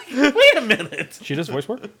it? Wait a minute. She does voice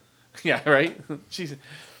work? Yeah, right. She's.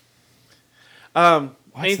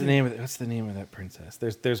 What's the name of that princess?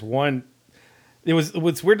 There's one.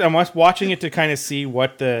 It's weird. I'm watching it to kind of see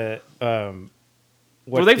what the.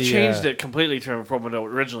 Well, they've changed it completely from what it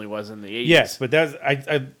originally was in the 80s. Yes, but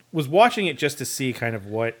I was watching it just to see kind of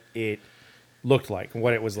what it looked like and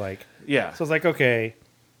what it was like. Yeah. So I was like, okay,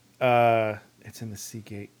 it's in the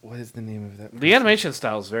Seagate. What is the name of that? The animation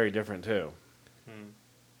style is very different too.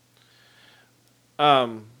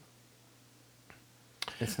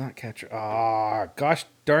 It's not Catcher. Gosh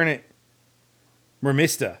darn it,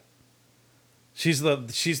 Mermista. She's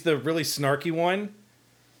the really snarky one.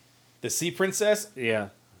 The Sea Princess. Yeah.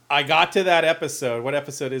 I got to that episode. What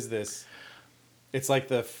episode is this? It's like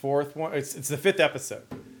the 4th one. It's the 5th episode.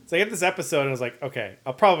 So I get this episode and I was like, okay,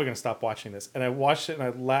 I'm probably going to stop watching this. And I watched it and I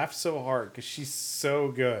laughed so hard because she's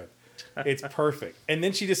so good. It's perfect. And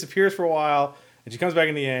then she disappears for a while and she comes back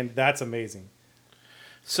in the end. That's amazing.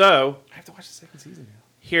 So I have to watch the 2nd season now.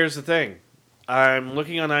 Here's the thing. I'm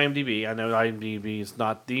looking on IMDb. I know IMDb is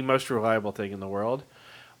not the most reliable thing in the world.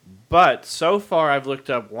 But so far I've looked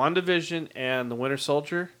up WandaVision and The Winter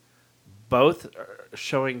Soldier. both are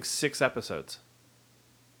showing 6 episodes.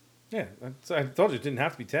 Yeah, I told you it didn't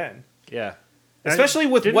have to be 10. Yeah. Especially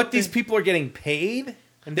with what these people are getting paid.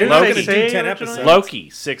 And they're Didn't not they going to do say 10 originally? episodes. Loki,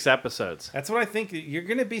 6 episodes. That's what I think. You're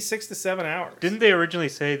going to be 6 to 7 hours. Didn't they originally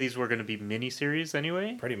say these were going to be miniseries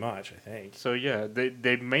anyway? Pretty much, I think. So yeah,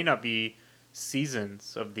 they may not be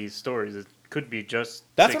seasons of these stories. It could be just.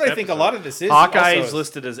 That's 6 what I think a lot of this is. Hawkeye is also.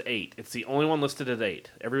 listed as 8. It's the only one listed at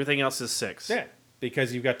 8. Everything else is 6. Yeah,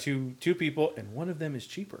 because you've got two people, and one of them is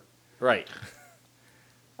cheaper. Right.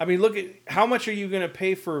 I mean, look at how much are you going to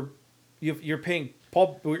pay for? You're paying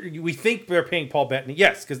Paul. We think they're paying Paul Bettany.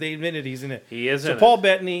 Yes, because they admitted he's in it. He is so in Paul it.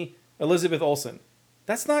 Bettany, Elizabeth Olsen.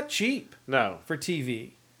 That's not cheap No. for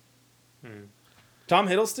TV. Tom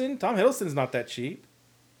Hiddleston. Tom Hiddleston's not that cheap.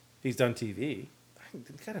 He's done TV. I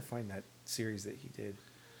gotta find that series that he did.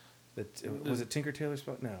 That was it. Tinker Tailor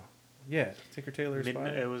Spy? No. Yeah, Tinker Tailor Spy.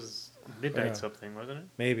 It was Midnight Yeah. something, wasn't it?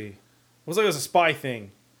 Maybe. It was like it was a spy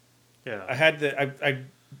thing. Yeah. I had I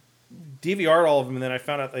DVR'd all of them, and then I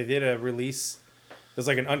found out they did a release. There's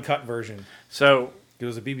like an uncut version. So It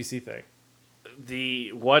was a BBC thing.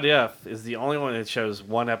 the What If is the only one that shows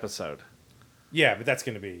 1 episode. Yeah, but that's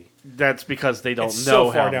going to be That's because they don't it's know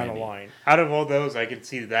so far how down many. the line. Out of all those, I can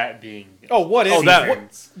see that being. Oh, what if? Oh, that-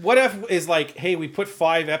 what if is like, hey, we put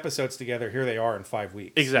 5 episodes together. Here they are in 5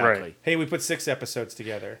 weeks. Exactly. Right. Hey, we put 6 episodes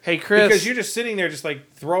together. Hey, Chris. Because you're just sitting there, just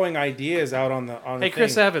like throwing ideas out on the Hey, the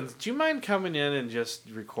Chris thing. Evans, do you mind coming in and just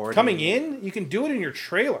recording? Coming in, you can do it in your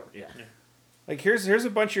trailer. Yeah. Like here's a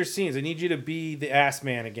bunch of your scenes. I need you to be the ass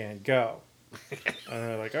man again. Go. And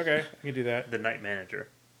they're like, okay, I can do that. The Night Manager.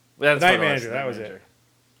 That's Night what it was, Manager, that Night was Manager. it.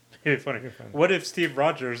 It'd be funny. funny. What if Steve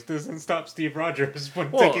Rogers doesn't stop Steve Rogers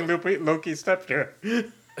when Well- taking Loki's scepter?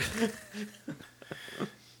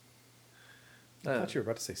 I thought you were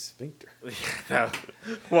about to say sphincter. No.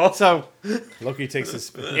 Well, So, Loki takes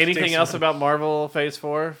his. anything takes- else about Marvel Phase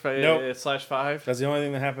 4 Nope. /5? That's the only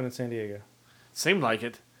thing that happened in San Diego. Seemed like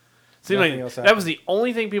it. Seemed Nothing like else that happened. was the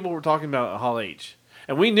only thing people were talking about at Hall H.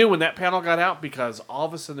 And we knew when that panel got out because all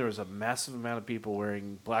of a sudden there was a massive amount of people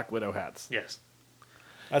wearing Black Widow hats. yes.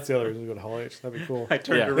 That's the other reason to go to Hall H. That'd be cool. I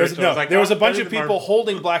turned Yeah. to There's, Rachel. I was like, there was "Oh, a bunch that of is Marvel." people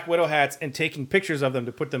holding Black Widow hats and taking pictures of them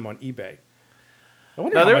to put them on eBay. I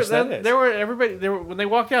wonder No, how much that is. there were everybody. There were, when they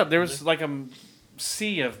walked out, there was like a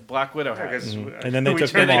sea of Black Widow I hats. guess, And then they we took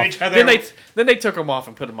turned them to off. each other. Then they took them off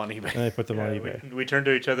and put them on eBay. And they put them on Yeah, eBay. we turned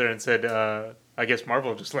to each other and said, I guess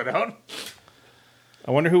Marvel just let out. I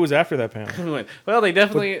wonder who was after that panel. We went, well, they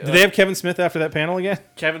definitely. Did they have Kevin Smith after that panel again?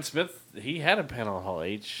 Kevin Smith? He had a panel at Hall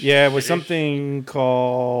H. Yeah, it was something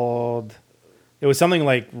called. It was something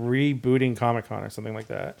like rebooting Comic Con or something like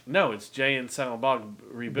that. No, it's Jay and Silent Bob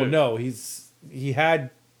reboot. Well, no, he had.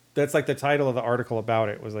 That's like the title of the article about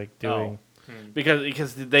it was like doing.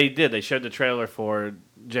 Because they showed the trailer for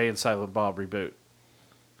Jay and Silent Bob reboot.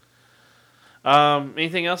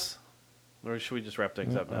 Anything else, or should we just wrap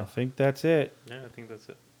things up I now? think that's it. Yeah, I think that's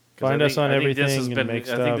it. 'Cause Find I us think- on I think this has everything and been- make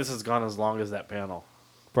I think stuff. this has gone as long as that panel.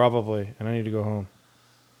 Probably, and I need to go home.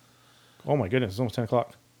 Oh my goodness, it's almost 10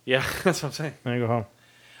 o'clock. Yeah, that's what I'm saying. I need to go home.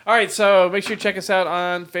 All right, so make sure you check us out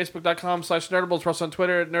on Facebook.com/Nerdables. We're also on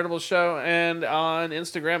Twitter at Nerdables Show and on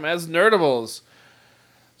Instagram as Nerdables.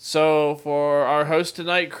 So for our host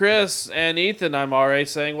tonight, Chris and Ethan, I'm RA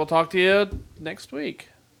saying we'll talk to you next week.